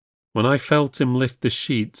 When I felt him lift the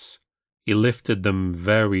sheets, he lifted them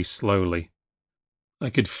very slowly. I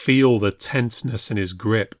could feel the tenseness in his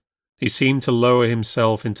grip. He seemed to lower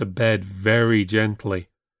himself into bed very gently.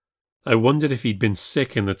 I wondered if he'd been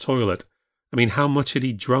sick in the toilet. I mean, how much had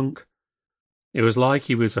he drunk? It was like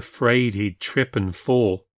he was afraid he'd trip and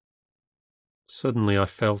fall. Suddenly I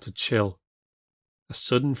felt a chill. A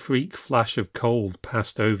sudden freak flash of cold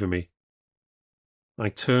passed over me. I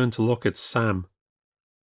turned to look at Sam,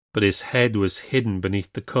 but his head was hidden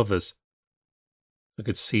beneath the covers. I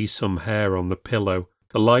could see some hair on the pillow.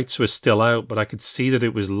 The lights were still out, but I could see that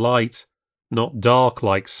it was light, not dark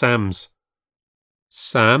like Sam's.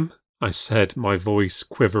 "Sam?" I said, my voice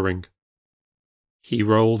quivering. He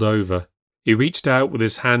rolled over. He reached out with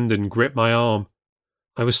his hand and gripped my arm.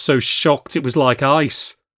 I was so shocked it was like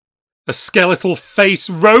ice. A skeletal face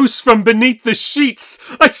rose from beneath the sheets.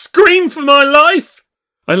 I screamed for my life.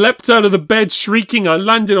 I leapt out of the bed shrieking. I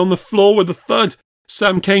landed on the floor with a thud.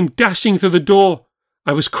 Sam came dashing through the door.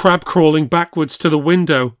 I was crab-crawling backwards to the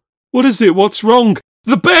window. "What is it? What's wrong?"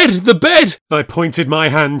 "The bed! The bed!" I pointed my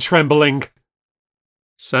hand, trembling.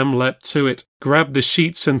 Sam leapt to it, grabbed the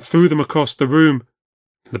sheets and threw them across the room.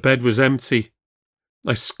 The bed was empty.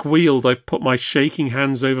 I squealed. I put my shaking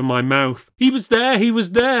hands over my mouth. "He was there! He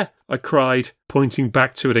was there!" I cried, pointing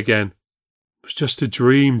back to it again. "It was just a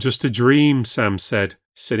dream," Sam said,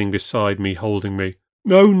 sitting beside me, holding me.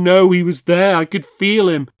 No, he was there. I could feel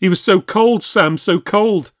him. He was so cold, Sam, so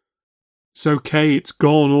cold." "It's okay. It's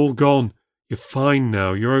gone, all gone. You're fine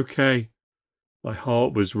now. You're okay." My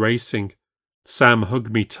heart was racing. Sam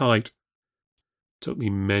hugged me tight. It took me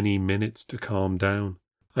many minutes to calm down.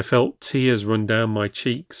 I felt tears run down my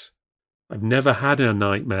cheeks. I've never had a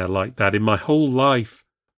nightmare like that in my whole life.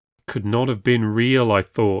 It could not have been real, I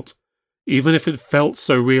thought. Even if it felt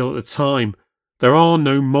so real at the time, there are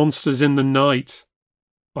no monsters in the night,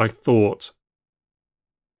 I thought.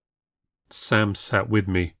 Sam sat with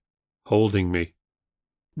me, holding me.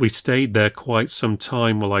 We stayed there quite some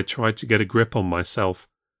time while I tried to get a grip on myself.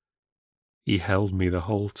 He held me the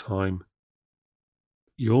whole time.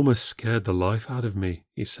 "You almost scared the life out of me,"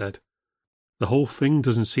 he said. "The whole thing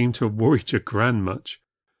doesn't seem to have worried your gran much."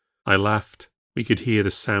 I laughed. We could hear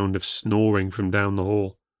the sound of snoring from down the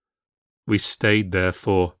hall. We stayed there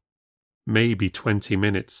for maybe 20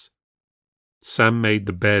 minutes. Sam made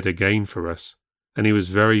the bed again for us, and he was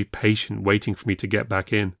very patient waiting for me to get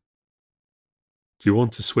back in. "Do you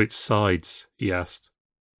want to switch sides?" he asked.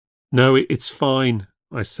 "No, it's fine,"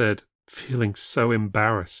 I said, feeling so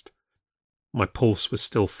embarrassed. My pulse was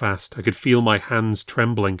still fast. I could feel my hands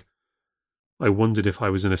trembling. I wondered if I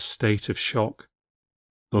was in a state of shock.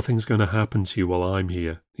 "Nothing's going to happen to you while I'm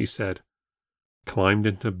here," he said. Climbed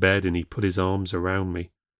into bed and he put his arms around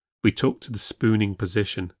me. We took to the spooning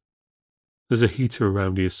position. "There's a heater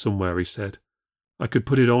around here somewhere," he said. "I could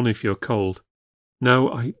put it on if you're cold."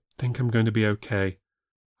 "No, I think I'm going to be okay.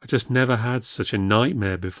 I just never had such a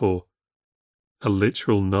nightmare before." "A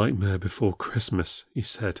literal nightmare before Christmas," he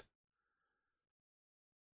said.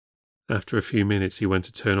 After a few minutes he went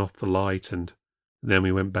to turn off the light, and then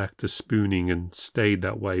we went back to spooning and stayed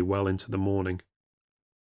that way well into the morning.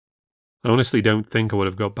 I honestly don't think I would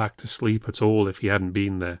have got back to sleep at all if he hadn't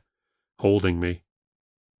been there, holding me.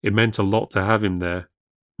 It meant a lot to have him there,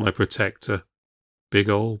 my protector, big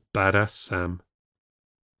ol' badass Sam.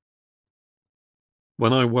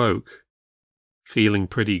 When I woke, feeling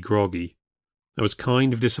pretty groggy, I was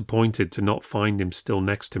kind of disappointed to not find him still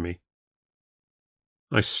next to me.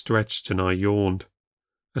 I stretched and I yawned.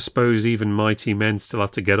 I suppose even mighty men still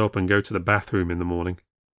have to get up and go to the bathroom in the morning.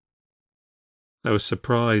 I was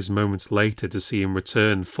surprised moments later to see him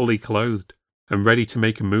return fully clothed and ready to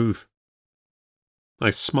make a move. I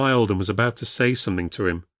smiled and was about to say something to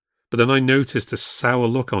him, but then I noticed a sour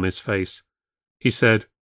look on his face. He said,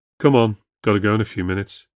 "Come on, gotta go in a few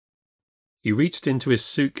minutes." He reached into his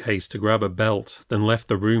suitcase to grab a belt, then left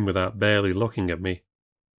the room without barely looking at me.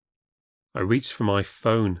 I reached for my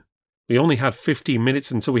phone. We only had 15 minutes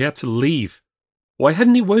until we had to leave. Why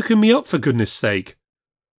hadn't he woken me up, for goodness sake?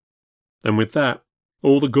 And with that,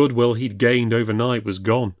 all the goodwill he'd gained overnight was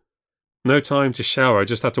gone. No time to shower, I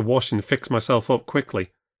just had to wash and fix myself up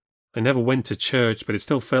quickly. I never went to church, but it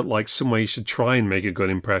still felt like some way you should try and make a good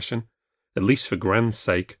impression, at least for Gran's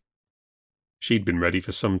sake. She'd been ready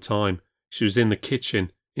for some time. She was in the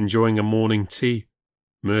kitchen, enjoying a morning tea.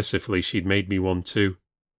 Mercifully, she'd made me one too.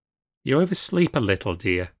 "You oversleep a little,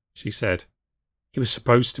 dear," she said. "He was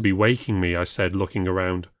supposed to be waking me," I said, looking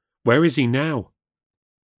around. "Where is he now?"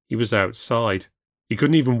 He was outside. He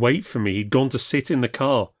couldn't even wait for me. He'd gone to sit in the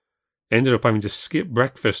car. Ended up having to skip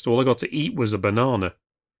breakfast. All I got to eat was a banana.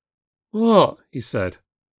 "What?" he said.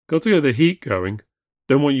 "Got to get the heat going.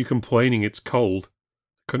 Don't want you complaining it's cold."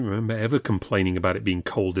 I couldn't remember ever complaining about it being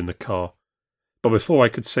cold in the car. But before I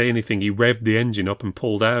could say anything, he revved the engine up and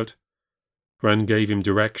pulled out. Gran gave him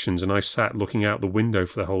directions, and I sat looking out the window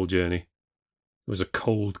for the whole journey. It was a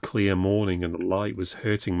cold, clear morning, and the light was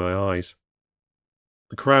hurting my eyes.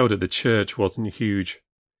 The crowd at the church wasn't huge.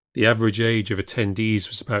 The average age of attendees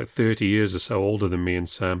was about 30 years or so older than me and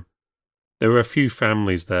Sam. There were a few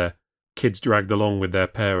families there, kids dragged along with their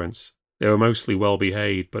parents. They were mostly well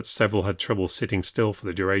behaved, but several had trouble sitting still for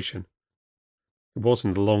the duration. It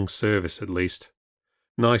wasn't a long service, at least.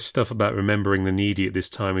 Nice stuff about remembering the needy at this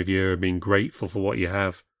time of year and being grateful for what you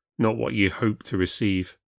have, not what you hope to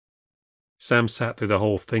receive. Sam sat through the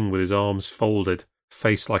whole thing with his arms folded,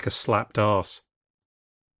 face like a slapped arse.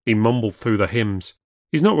 He mumbled through the hymns.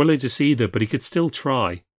 He's not religious either, but he could still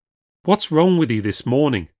try. "What's wrong with you this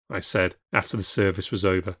morning?" I said, after the service was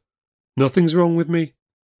over. "Nothing's wrong with me.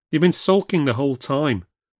 You've been sulking the whole time.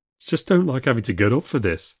 Just don't like having to get up for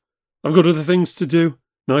this. I've got other things to do.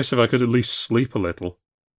 Nice if I could at least sleep a little."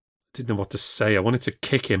 I didn't know what to say. I wanted to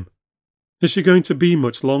kick him. "Is she going to be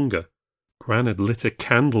much longer?" Gran had lit a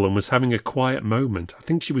candle and was having a quiet moment. I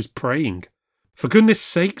think she was praying. "For goodness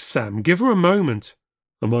sake, Sam, give her a moment."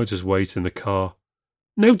 "I might just wait in the car."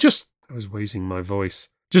 "No, just—" I was raising my voice.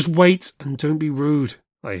 "Just wait and don't be rude,"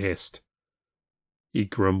 I hissed. He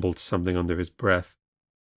grumbled something under his breath.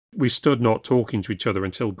 We stood not talking to each other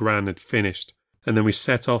until Gran had finished, and then we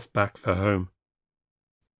set off back for home.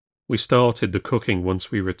 We started the cooking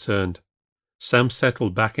once we returned. Sam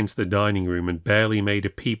settled back into the dining room and barely made a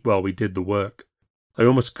peep while we did the work. I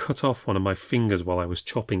almost cut off one of my fingers while I was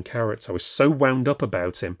chopping carrots. I was so wound up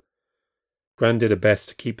about him. Gran did her best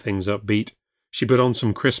to keep things upbeat. She put on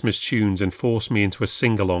some Christmas tunes and forced me into a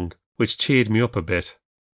sing-along, which cheered me up a bit,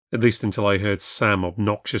 at least until I heard Sam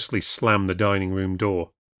obnoxiously slam the dining room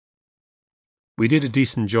door. We did a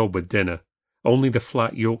decent job with dinner. Only the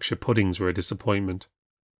flat Yorkshire puddings were a disappointment.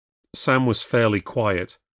 Sam was fairly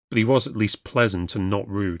quiet, but he was at least pleasant and not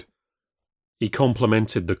rude. He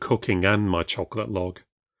complimented the cooking and my chocolate log,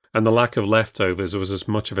 and the lack of leftovers was as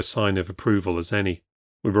much of a sign of approval as any.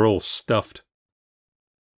 We were all stuffed.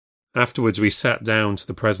 Afterwards we sat down to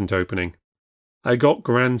the present opening. I got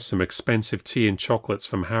Gran some expensive tea and chocolates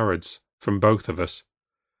from Harrods, from both of us.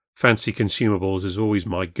 Fancy consumables is always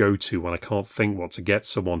my go-to when I can't think what to get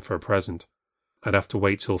someone for a present. I'd have to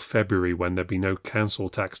wait till February when there'd be no council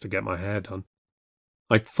tax to get my hair done.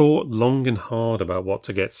 I'd thought long and hard about what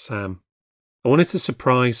to get Sam. I wanted to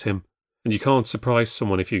surprise him, and you can't surprise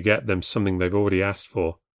someone if you get them something they've already asked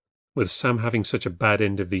for. With Sam having such a bad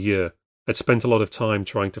end of the year, I'd spent a lot of time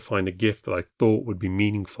trying to find a gift that I thought would be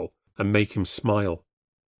meaningful and make him smile.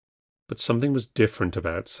 But something was different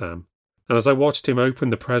about Sam, and as I watched him open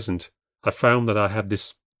the present, I found that I had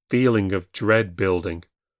this feeling of dread building.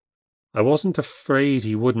 I wasn't afraid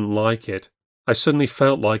he wouldn't like it. I suddenly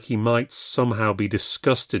felt like he might somehow be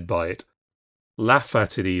disgusted by it, laugh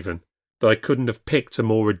at it even, that I couldn't have picked a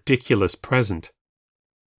more ridiculous present.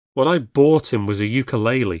 What I bought him was a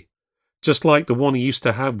ukulele, just like the one he used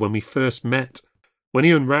to have when we first met. When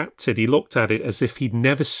he unwrapped it, he looked at it as if he'd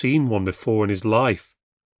never seen one before in his life.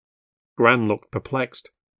 Gran looked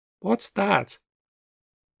perplexed. "What's that?"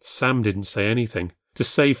 Sam didn't say anything. To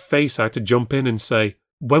save face, I had to jump in and say,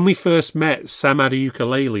 "When we first met, Sam had a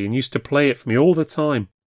ukulele and used to play it for me all the time.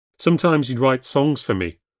 Sometimes he'd write songs for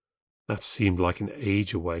me." That seemed like an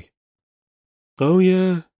age away. "Oh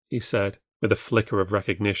yeah," he said, with a flicker of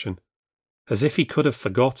recognition, as if he could have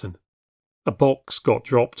forgotten. "A box got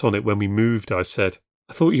dropped on it when we moved," I said.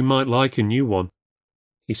 "I thought you might like a new one."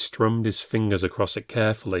 He strummed his fingers across it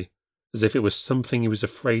carefully, as if it was something he was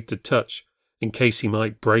afraid to touch, in case he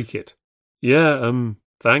might break it. "Yeah,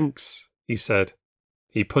 thanks," he said.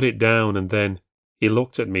 He put it down and then he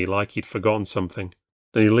looked at me like he'd forgotten something.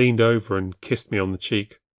 Then he leaned over and kissed me on the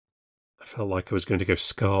cheek. I felt like I was going to go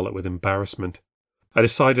scarlet with embarrassment. I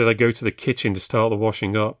decided I'd go to the kitchen to start the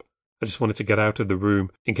washing up. I just wanted to get out of the room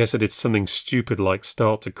in case I did something stupid like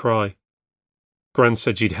start to cry. Gran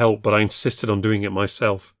said she'd help, but I insisted on doing it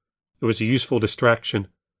myself. It was a useful distraction.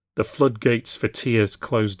 The floodgates for tears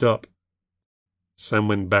closed up. Sam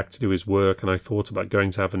went back to do his work and I thought about going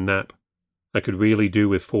to have a nap. I could really do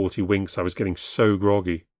with 40 winks. I was getting so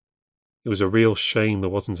groggy. It was a real shame there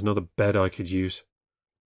wasn't another bed I could use.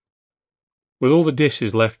 With all the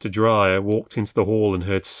dishes left to dry, I walked into the hall and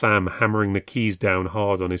heard Sam hammering the keys down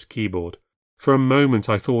hard on his keyboard. For a moment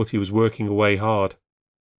I thought he was working away hard.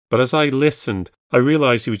 But as I listened, I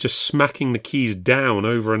realized he was just smacking the keys down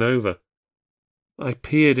over and over. I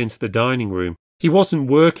peered into the dining room. He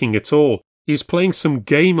wasn't working at all. He was playing some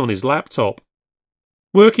game on his laptop.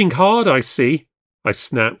 "Working hard, I see," I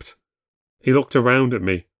snapped. He looked around at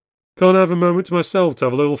me. "Can't I have a moment to myself to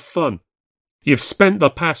have a little fun?" "You've spent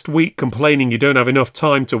the past week complaining you don't have enough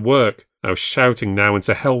time to work." I was shouting now, and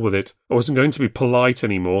to hell with it. I wasn't going to be polite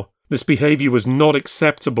anymore. This behaviour was not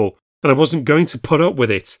acceptable, and I wasn't going to put up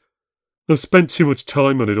with it. "I've spent too much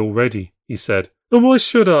time on it already," he said. "And why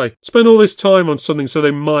should I? Spend all this time on something so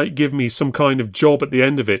they might give me some kind of job at the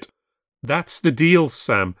end of it." "That's the deal,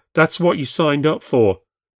 Sam. That's what you signed up for."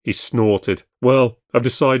 He snorted. "Well, I've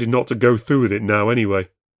decided not to go through with it now anyway."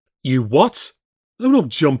 "You what?" "I'm not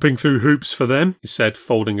jumping through hoops for them," he said,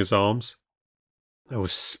 folding his arms. I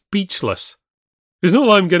was speechless. "It's not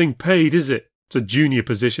like I'm getting paid, is it? It's a junior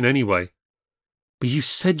position anyway." "But you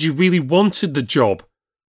said you really wanted the job."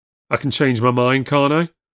 "I can change my mind, can't I?"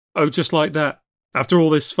 "Oh, just like that? After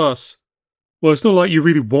all this fuss?" "Well, it's not like you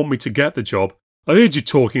really want me to get the job. I heard you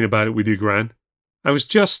talking about it with your gran. I was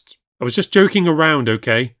just joking around,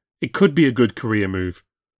 okay? It could be a good career move."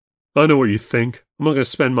 "I know what you think. I'm not going to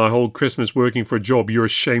spend my whole Christmas working for a job you're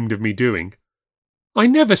ashamed of me doing." "I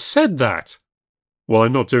never said that." "Well,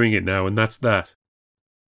 I'm not doing it now, and that's that."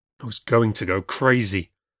 I was going to go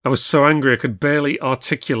crazy. I was so angry I could barely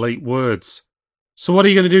articulate words. "So what are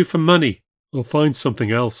you going to do for money?" "I'll find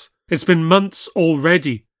something else. It's been months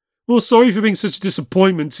already." "Well, sorry for being such a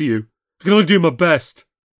disappointment to you. I can only do my best.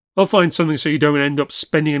 I'll find something so you don't end up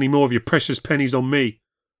spending any more of your precious pennies on me."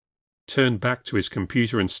 Turned back to his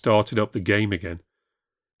computer and started up the game again.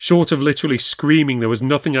 Short of literally screaming, there was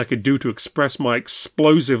nothing I could do to express my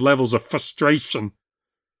explosive levels of frustration.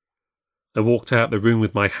 I walked out the room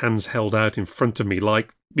with my hands held out in front of me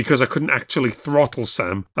because I couldn't actually throttle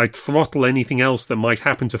Sam, I'd throttle anything else that might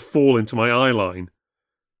happen to fall into my eye line.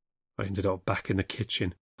 I ended up back in the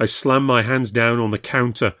kitchen. I slammed my hands down on the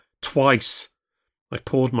counter twice. I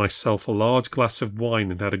poured myself a large glass of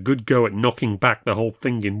wine and had a good go at knocking back the whole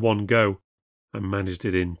thing in one go. I managed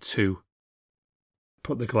it in 2. I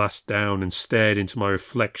put the glass down and stared into my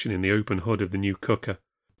reflection in the open hood of the new cooker.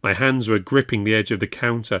 My hands were gripping the edge of the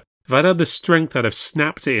counter. If I'd had the strength, I'd have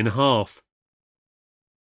snapped it in half.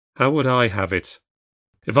 How would I have it?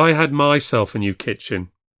 If I had myself a new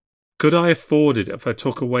kitchen, could I afford it if I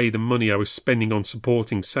took away the money I was spending on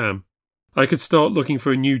supporting Sam? I could start looking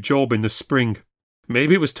for a new job in the spring.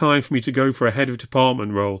 Maybe it was time for me to go for a head of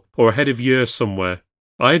department role or a head of year somewhere.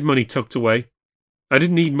 I had money tucked away. I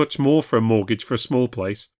didn't need much more for a mortgage for a small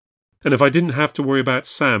place. And if I didn't have to worry about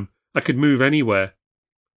Sam, I could move anywhere.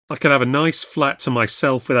 I could have a nice flat to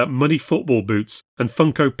myself without muddy football boots and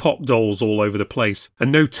Funko Pop dolls all over the place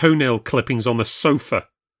and no toenail clippings on the sofa.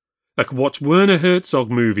 I could watch Werner Herzog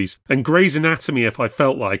movies and Grey's Anatomy if I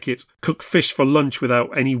felt like it, cook fish for lunch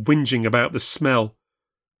without any whinging about the smell.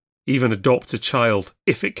 Even adopt a child,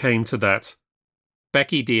 if it came to that.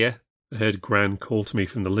 "Becky, dear," I heard Gran call to me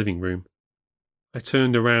from the living room. I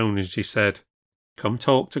turned around and she said, "Come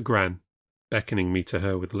talk to Gran," beckoning me to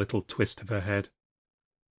her with a little twist of her head.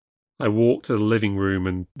 I walked to the living room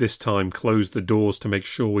and this time closed the doors to make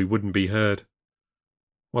sure we wouldn't be heard.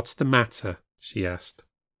 "What's the matter?" she asked.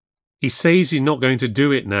 "He says he's not going to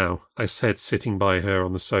do it now," I said, sitting by her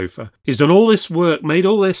on the sofa. "He's done all this work, made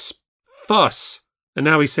all this fuss, and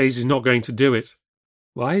now he says he's not going to do it."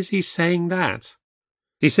 "Why is he saying that?"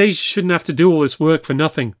 "He says you shouldn't have to do all this work for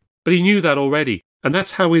nothing, but he knew that already, and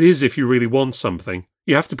that's how it is if you really want something.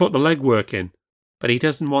 You have to put the legwork in." "But he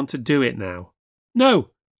doesn't want to do it now." "No,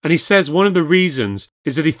 and he says one of the reasons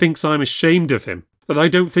is that he thinks I'm ashamed of him, that I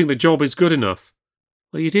don't think the job is good enough."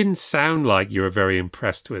 "Well, you didn't sound like you were very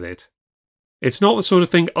impressed with it." "It's not the sort of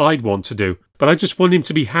thing I'd want to do, but I just want him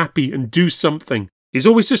to be happy and do something. He's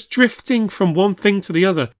always just drifting from one thing to the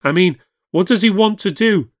other. I mean, what does he want to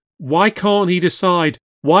do? Why can't he decide?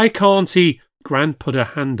 Why can't he—" Gran put her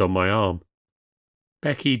hand on my arm.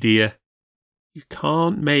 "Becky, dear, you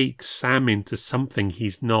can't make Sam into something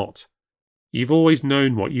he's not. You've always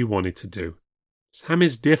known what you wanted to do. Sam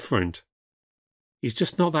is different. He's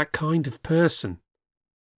just not that kind of person."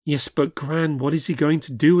 "Yes, but Gran, what is he going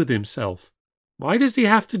to do with himself? Why does he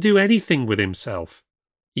have to do anything with himself?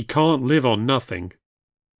 He can't live on nothing."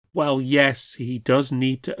 "Well, yes, he does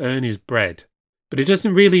need to earn his bread, but it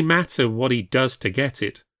doesn't really matter what he does to get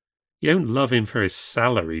it. You don't love him for his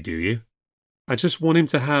salary, do you? I just want him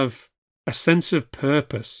to have a sense of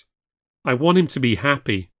purpose. I want him to be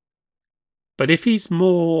happy. But if he's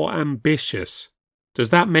more ambitious, does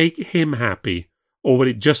that make him happy, or would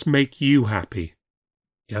it just make you happy?"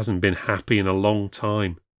 "He hasn't been happy in a long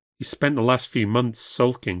time. He spent the last few months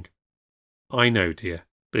sulking." "I know, dear,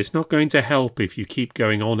 but it's not going to help if you keep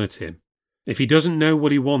going on at him. If he doesn't know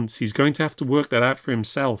what he wants, he's going to have to work that out for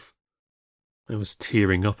himself." I was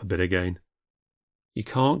tearing up a bit again. "You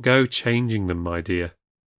can't go changing them, my dear.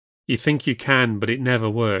 You think you can, but it never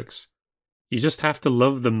works. You just have to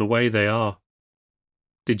love them the way they are.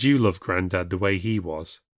 Did you love Grandad the way he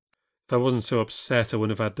was? If I wasn't so upset, I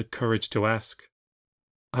wouldn't have had the courage to ask.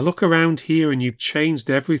 I look around here and you've changed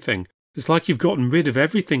everything. It's like you've gotten rid of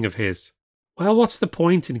everything of his. Well, what's the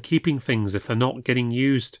point in keeping things if they're not getting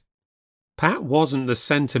used? Pat wasn't the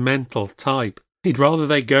sentimental type. He'd rather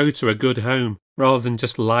they go to a good home rather than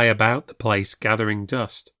just lie about the place gathering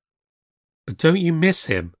dust. But don't you miss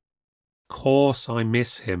him?" "Course I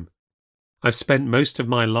miss him. I've spent most of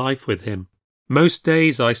my life with him. Most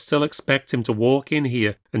days I still expect him to walk in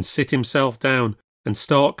here and sit himself down and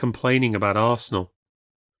start complaining about Arsenal.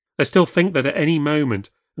 I still think that at any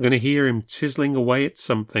moment I'm going to hear him chiseling away at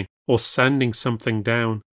something or sanding something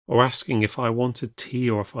down or asking if I wanted tea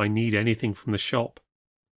or if I need anything from the shop.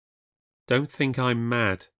 Don't think I'm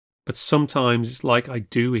mad, but sometimes it's like I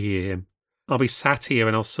do hear him. I'll be sat here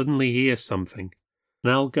and I'll suddenly hear something,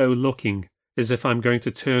 and I'll go looking as if I'm going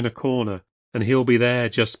to turn a corner, and he'll be there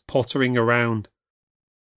just pottering around.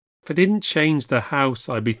 If I didn't change the house,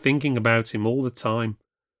 I'd be thinking about him all the time.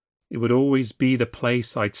 It would always be the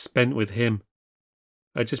place I'd spent with him.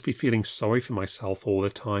 I'd just be feeling sorry for myself all the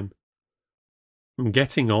time. I'm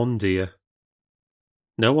getting on, dear.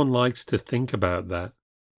 No one likes to think about that.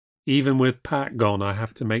 Even with Pat gone, I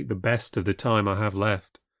have to make the best of the time I have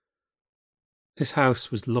left. This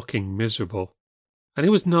house was looking miserable, and it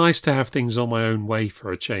was nice to have things on my own way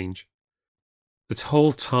for a change. The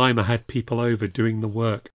whole time I had people over doing the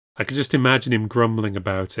work, I could just imagine him grumbling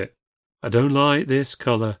about it. "I don't like this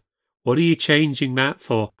colour. What are you changing that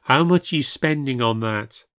for? How much are you spending on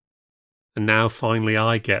that?" And now finally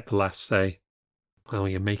I get the last say. "Oh,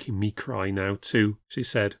 you're making me cry now too," she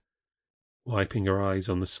said, wiping her eyes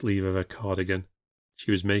on the sleeve of her cardigan. She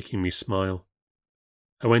was making me smile.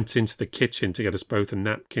 I went into the kitchen to get us both a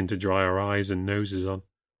napkin to dry our eyes and noses on.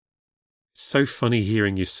 "It's so funny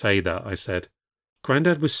hearing you say that," I said.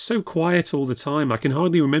 "Grandad was so quiet all the time. I can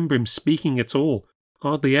hardly remember him speaking at all.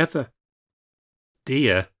 Hardly ever."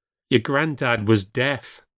 "Dear, your granddad was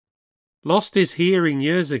deaf. Lost his hearing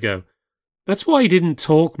years ago. That's why he didn't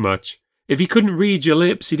talk much. If he couldn't read your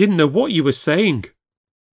lips, he didn't know what you were saying."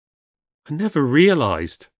 "I never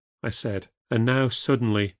realised," I said, and now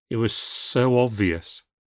suddenly it was so obvious.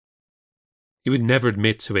 He would never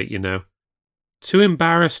admit to it, you know. Too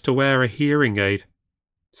embarrassed to wear a hearing aid.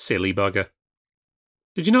 Silly bugger.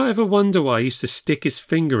 "Did you not ever wonder why he used to stick his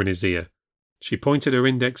finger in his ear?" She pointed her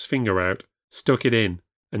index finger out, stuck it in,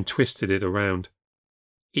 and twisted it around.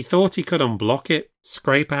 He thought he could unblock it,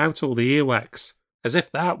 scrape out all the earwax, as if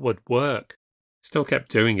that would work. Still kept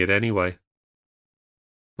doing it anyway.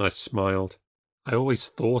 I smiled. I always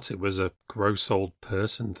thought it was a gross old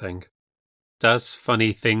person thing. Does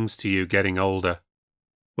funny things to you getting older.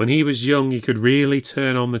 When he was young, he could really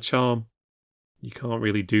turn on the charm. You can't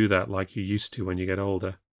really do that like you used to when you get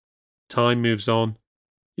older. Time moves on.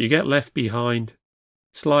 You get left behind.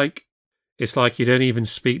 It's like you don't even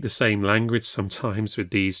speak the same language sometimes with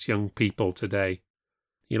these young people today.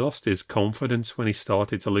 He lost his confidence when he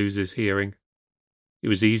started to lose his hearing. It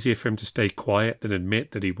was easier for him to stay quiet than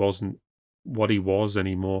admit that he wasn't what he was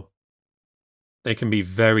anymore. They can be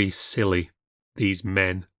very silly, these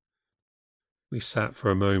men. We sat for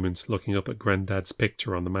a moment looking up at Grandad's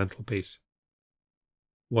picture on the mantelpiece.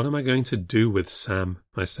 What am I going to do with Sam?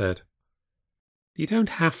 I said. You don't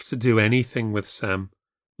have to do anything with Sam.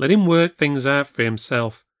 Let him work things out for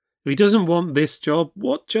himself. If he doesn't want this job,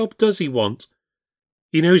 what job does he want?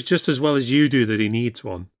 He knows just as well as you do that he needs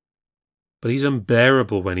one. But he's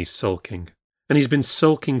unbearable when he's sulking, and he's been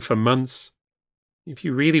sulking for months. If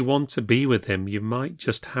you really want to be with him, you might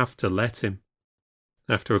just have to let him.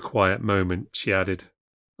 After a quiet moment, she added,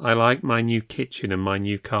 I like my new kitchen and my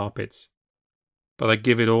new carpets, but I'd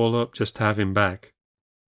give it all up just to have him back.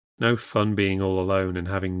 No fun being all alone and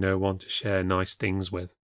having no one to share nice things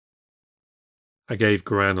with. I gave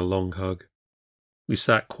Gran a long hug. We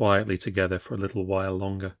sat quietly together for a little while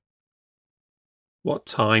longer. What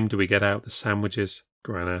time do we get out the sandwiches?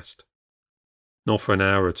 Gran asked. Not for an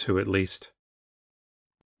hour or two at least.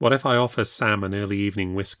 What if I offer Sam an early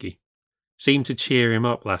evening whiskey? Seemed to cheer him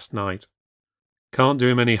up last night. Can't do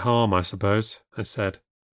him any harm, I suppose, I said.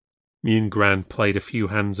 Me and Gran played a few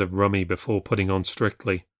hands of rummy before putting on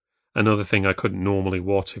Strictly, another thing I couldn't normally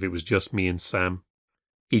watch if it was just me and Sam.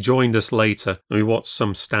 He joined us later, and we watched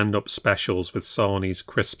some stand-up specials with sarnies,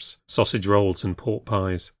 crisps, sausage rolls and pork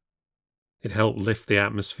pies. It helped lift the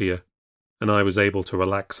atmosphere, and I was able to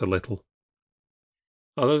relax a little.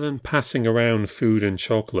 Other than passing around food and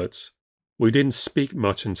chocolates, we didn't speak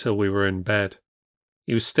much until we were in bed.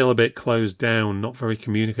 He was still a bit closed down, not very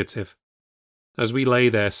communicative. As we lay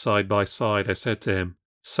there side by side, I said to him,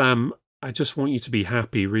 Sam, I just want you to be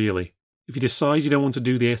happy, really. If you decide you don't want to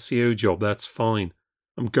do the SEO job, that's fine.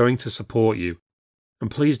 I'm going to support you.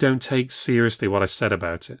 And please don't take seriously what I said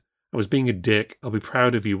about it. I was being a dick. I'll be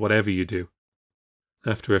proud of you, whatever you do.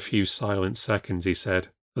 After a few silent seconds, he said,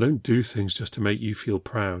 I don't do things just to make you feel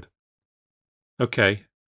proud. Okay,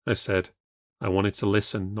 I said. I wanted to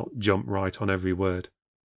listen, not jump right on every word.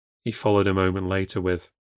 He followed a moment later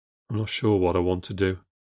with, I'm not sure what I want to do.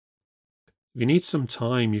 If you need some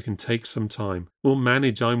time, you can take some time. We'll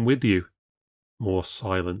manage, I'm with you. More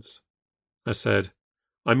silence. I said,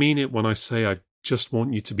 I mean it when I say I just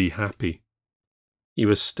want you to be happy. He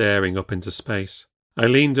was staring up into space. I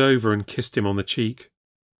leaned over and kissed him on the cheek.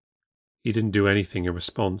 He didn't do anything in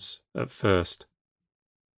response, at first.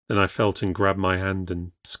 Then I felt and grabbed my hand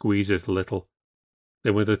and squeezed it a little.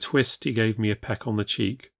 Then with a twist he gave me a peck on the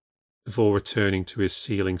cheek, before returning to his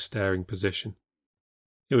ceiling staring position.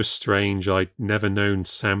 It was strange, I'd never known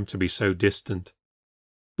Sam to be so distant.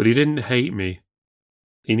 But he didn't hate me.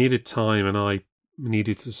 He needed time and I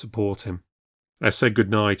needed to support him. I said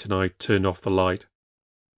goodnight and I turned off the light.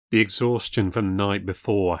 The exhaustion from the night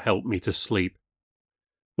before helped me to sleep.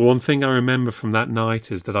 The one thing I remember from that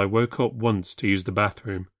night is that I woke up once to use the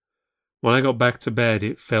bathroom. When I got back to bed,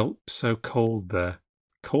 it felt so cold there,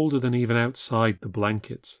 colder than even outside the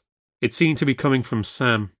blankets. It seemed to be coming from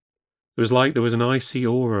Sam. It was like there was an icy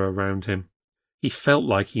aura around him. He felt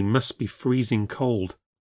like he must be freezing cold.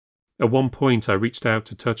 At one point I reached out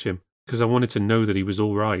to touch him, because I wanted to know that he was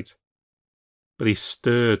all right. But he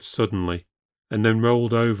stirred suddenly, and then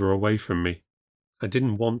rolled over away from me. I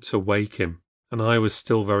didn't want to wake him, and I was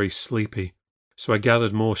still very sleepy, so I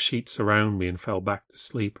gathered more sheets around me and fell back to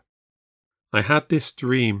sleep. I had this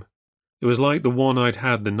dream. It was like the one I'd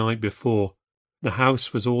had the night before. The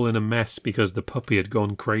house was all in a mess because the puppy had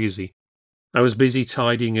gone crazy. I was busy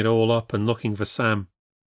tidying it all up and looking for Sam.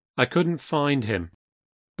 I couldn't find him,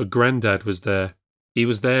 but Grandad was there. He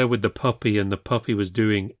was there with the puppy, and the puppy was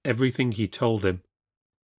doing everything he told him.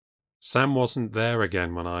 Sam wasn't there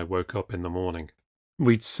again when I woke up in the morning.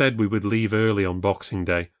 We'd said we would leave early on Boxing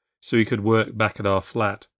Day, so he could work back at our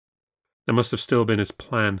flat. That must have still been his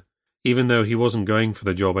plan, even though he wasn't going for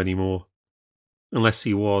the job anymore. Unless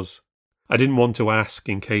he was. I didn't want to ask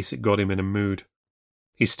in case it got him in a mood.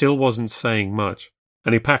 He still wasn't saying much,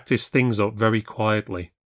 and he packed his things up very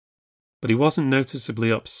quietly. But he wasn't noticeably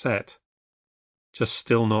upset. Just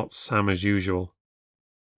still not Sam as usual.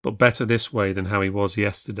 But better this way than how he was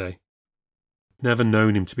yesterday. Never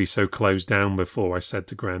known him to be so closed down before, I said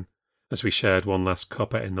to Gran, as we shared one last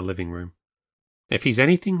cuppa in the living room. If he's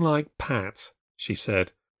anything like Pat, she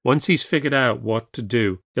said, once he's figured out what to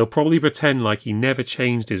do, he'll probably pretend like he never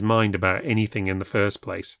changed his mind about anything in the first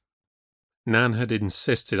place. Nan had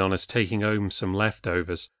insisted on us taking home some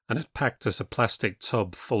leftovers and had packed us a plastic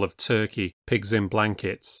tub full of turkey, pigs in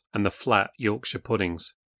blankets, and the flat Yorkshire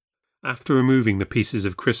puddings. After removing the pieces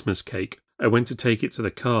of Christmas cake, I went to take it to the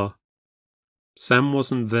car. Sam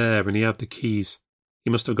wasn't there and he had the keys. He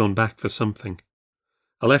must have gone back for something.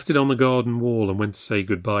 I left it on the garden wall and went to say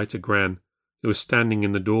goodbye to Gran, who was standing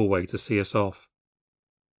in the doorway to see us off.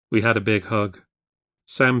 We had a big hug.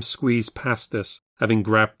 Sam squeezed past us, having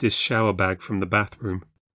grabbed his shower bag from the bathroom.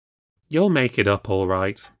 "You'll make it up all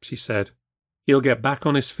right," she said. "He'll get back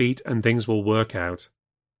on his feet and things will work out."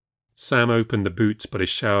 Sam opened the boot, put his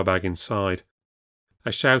shower bag inside.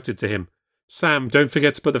 I shouted to him, "Sam, don't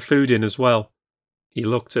forget to put the food in as well." He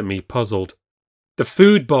looked at me, puzzled. "The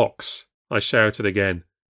food box!" I shouted again,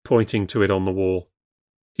 pointing to it on the wall.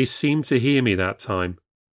 He seemed to hear me that time.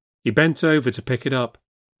 He bent over to pick it up.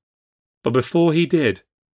 But before he did,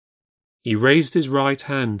 he raised his right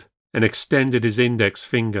hand and extended his index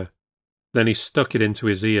finger. Then he stuck it into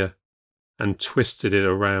his ear and twisted it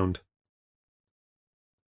around.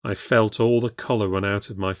 I felt all the colour run out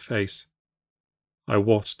of my face. I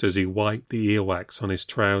watched as he wiped the earwax on his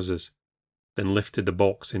trousers, then lifted the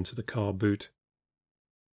box into the car boot.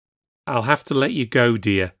 "I'll have to let you go,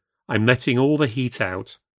 dear. I'm letting all the heat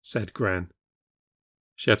out," said Gran.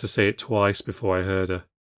 She had to say it twice before I heard her.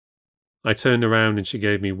 I turned around and she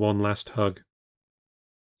gave me one last hug.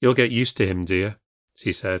 "You'll get used to him, dear,"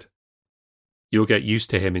 she said. "You'll get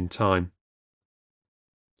used to him in time."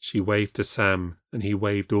 She waved to Sam and he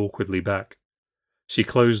waved awkwardly back. She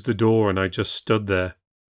closed the door and I just stood there,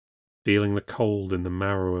 feeling the cold in the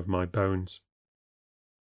marrow of my bones.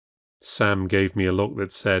 Sam gave me a look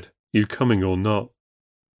that said, "You coming or not?"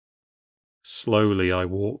 Slowly I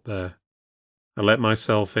walked there. I let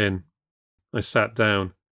myself in. I sat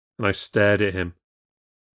down and I stared at him.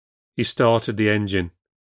 He started the engine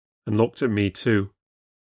and looked at me too.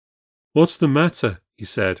 "What's the matter?" he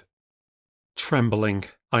said. Trembling,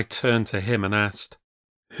 I turned to him and asked,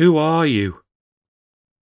 "Who are you?"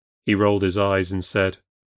 He rolled his eyes and said,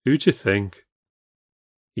 "Who'd you think?"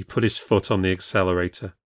 He put his foot on the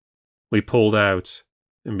accelerator. We pulled out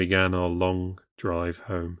and began our long drive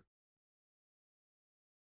home.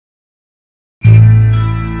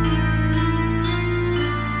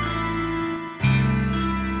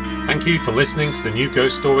 Thank you for listening to the New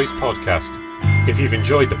Ghost Stories podcast. If you've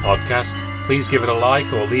enjoyed the podcast, please give it a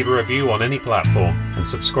like or leave a review on any platform and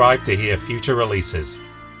subscribe to hear future releases.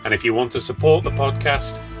 And if you want to support the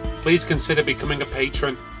podcast, please consider becoming a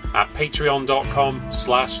patron at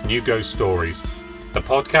patreon.com/newghoststories. The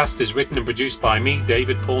podcast is written and produced by me,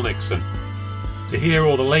 David Paul Nixon. To hear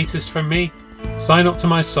all the latest from me, sign up to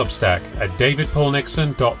my Substack at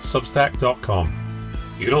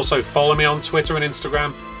davidpaulnixon.substack.com. You can also follow me on Twitter and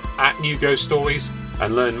Instagram at New Ghost Stories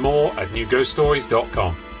and learn more at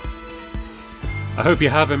newghoststories.com. I hope you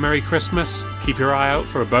have a Merry Christmas. Keep your eye out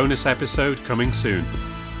for a bonus episode coming soon.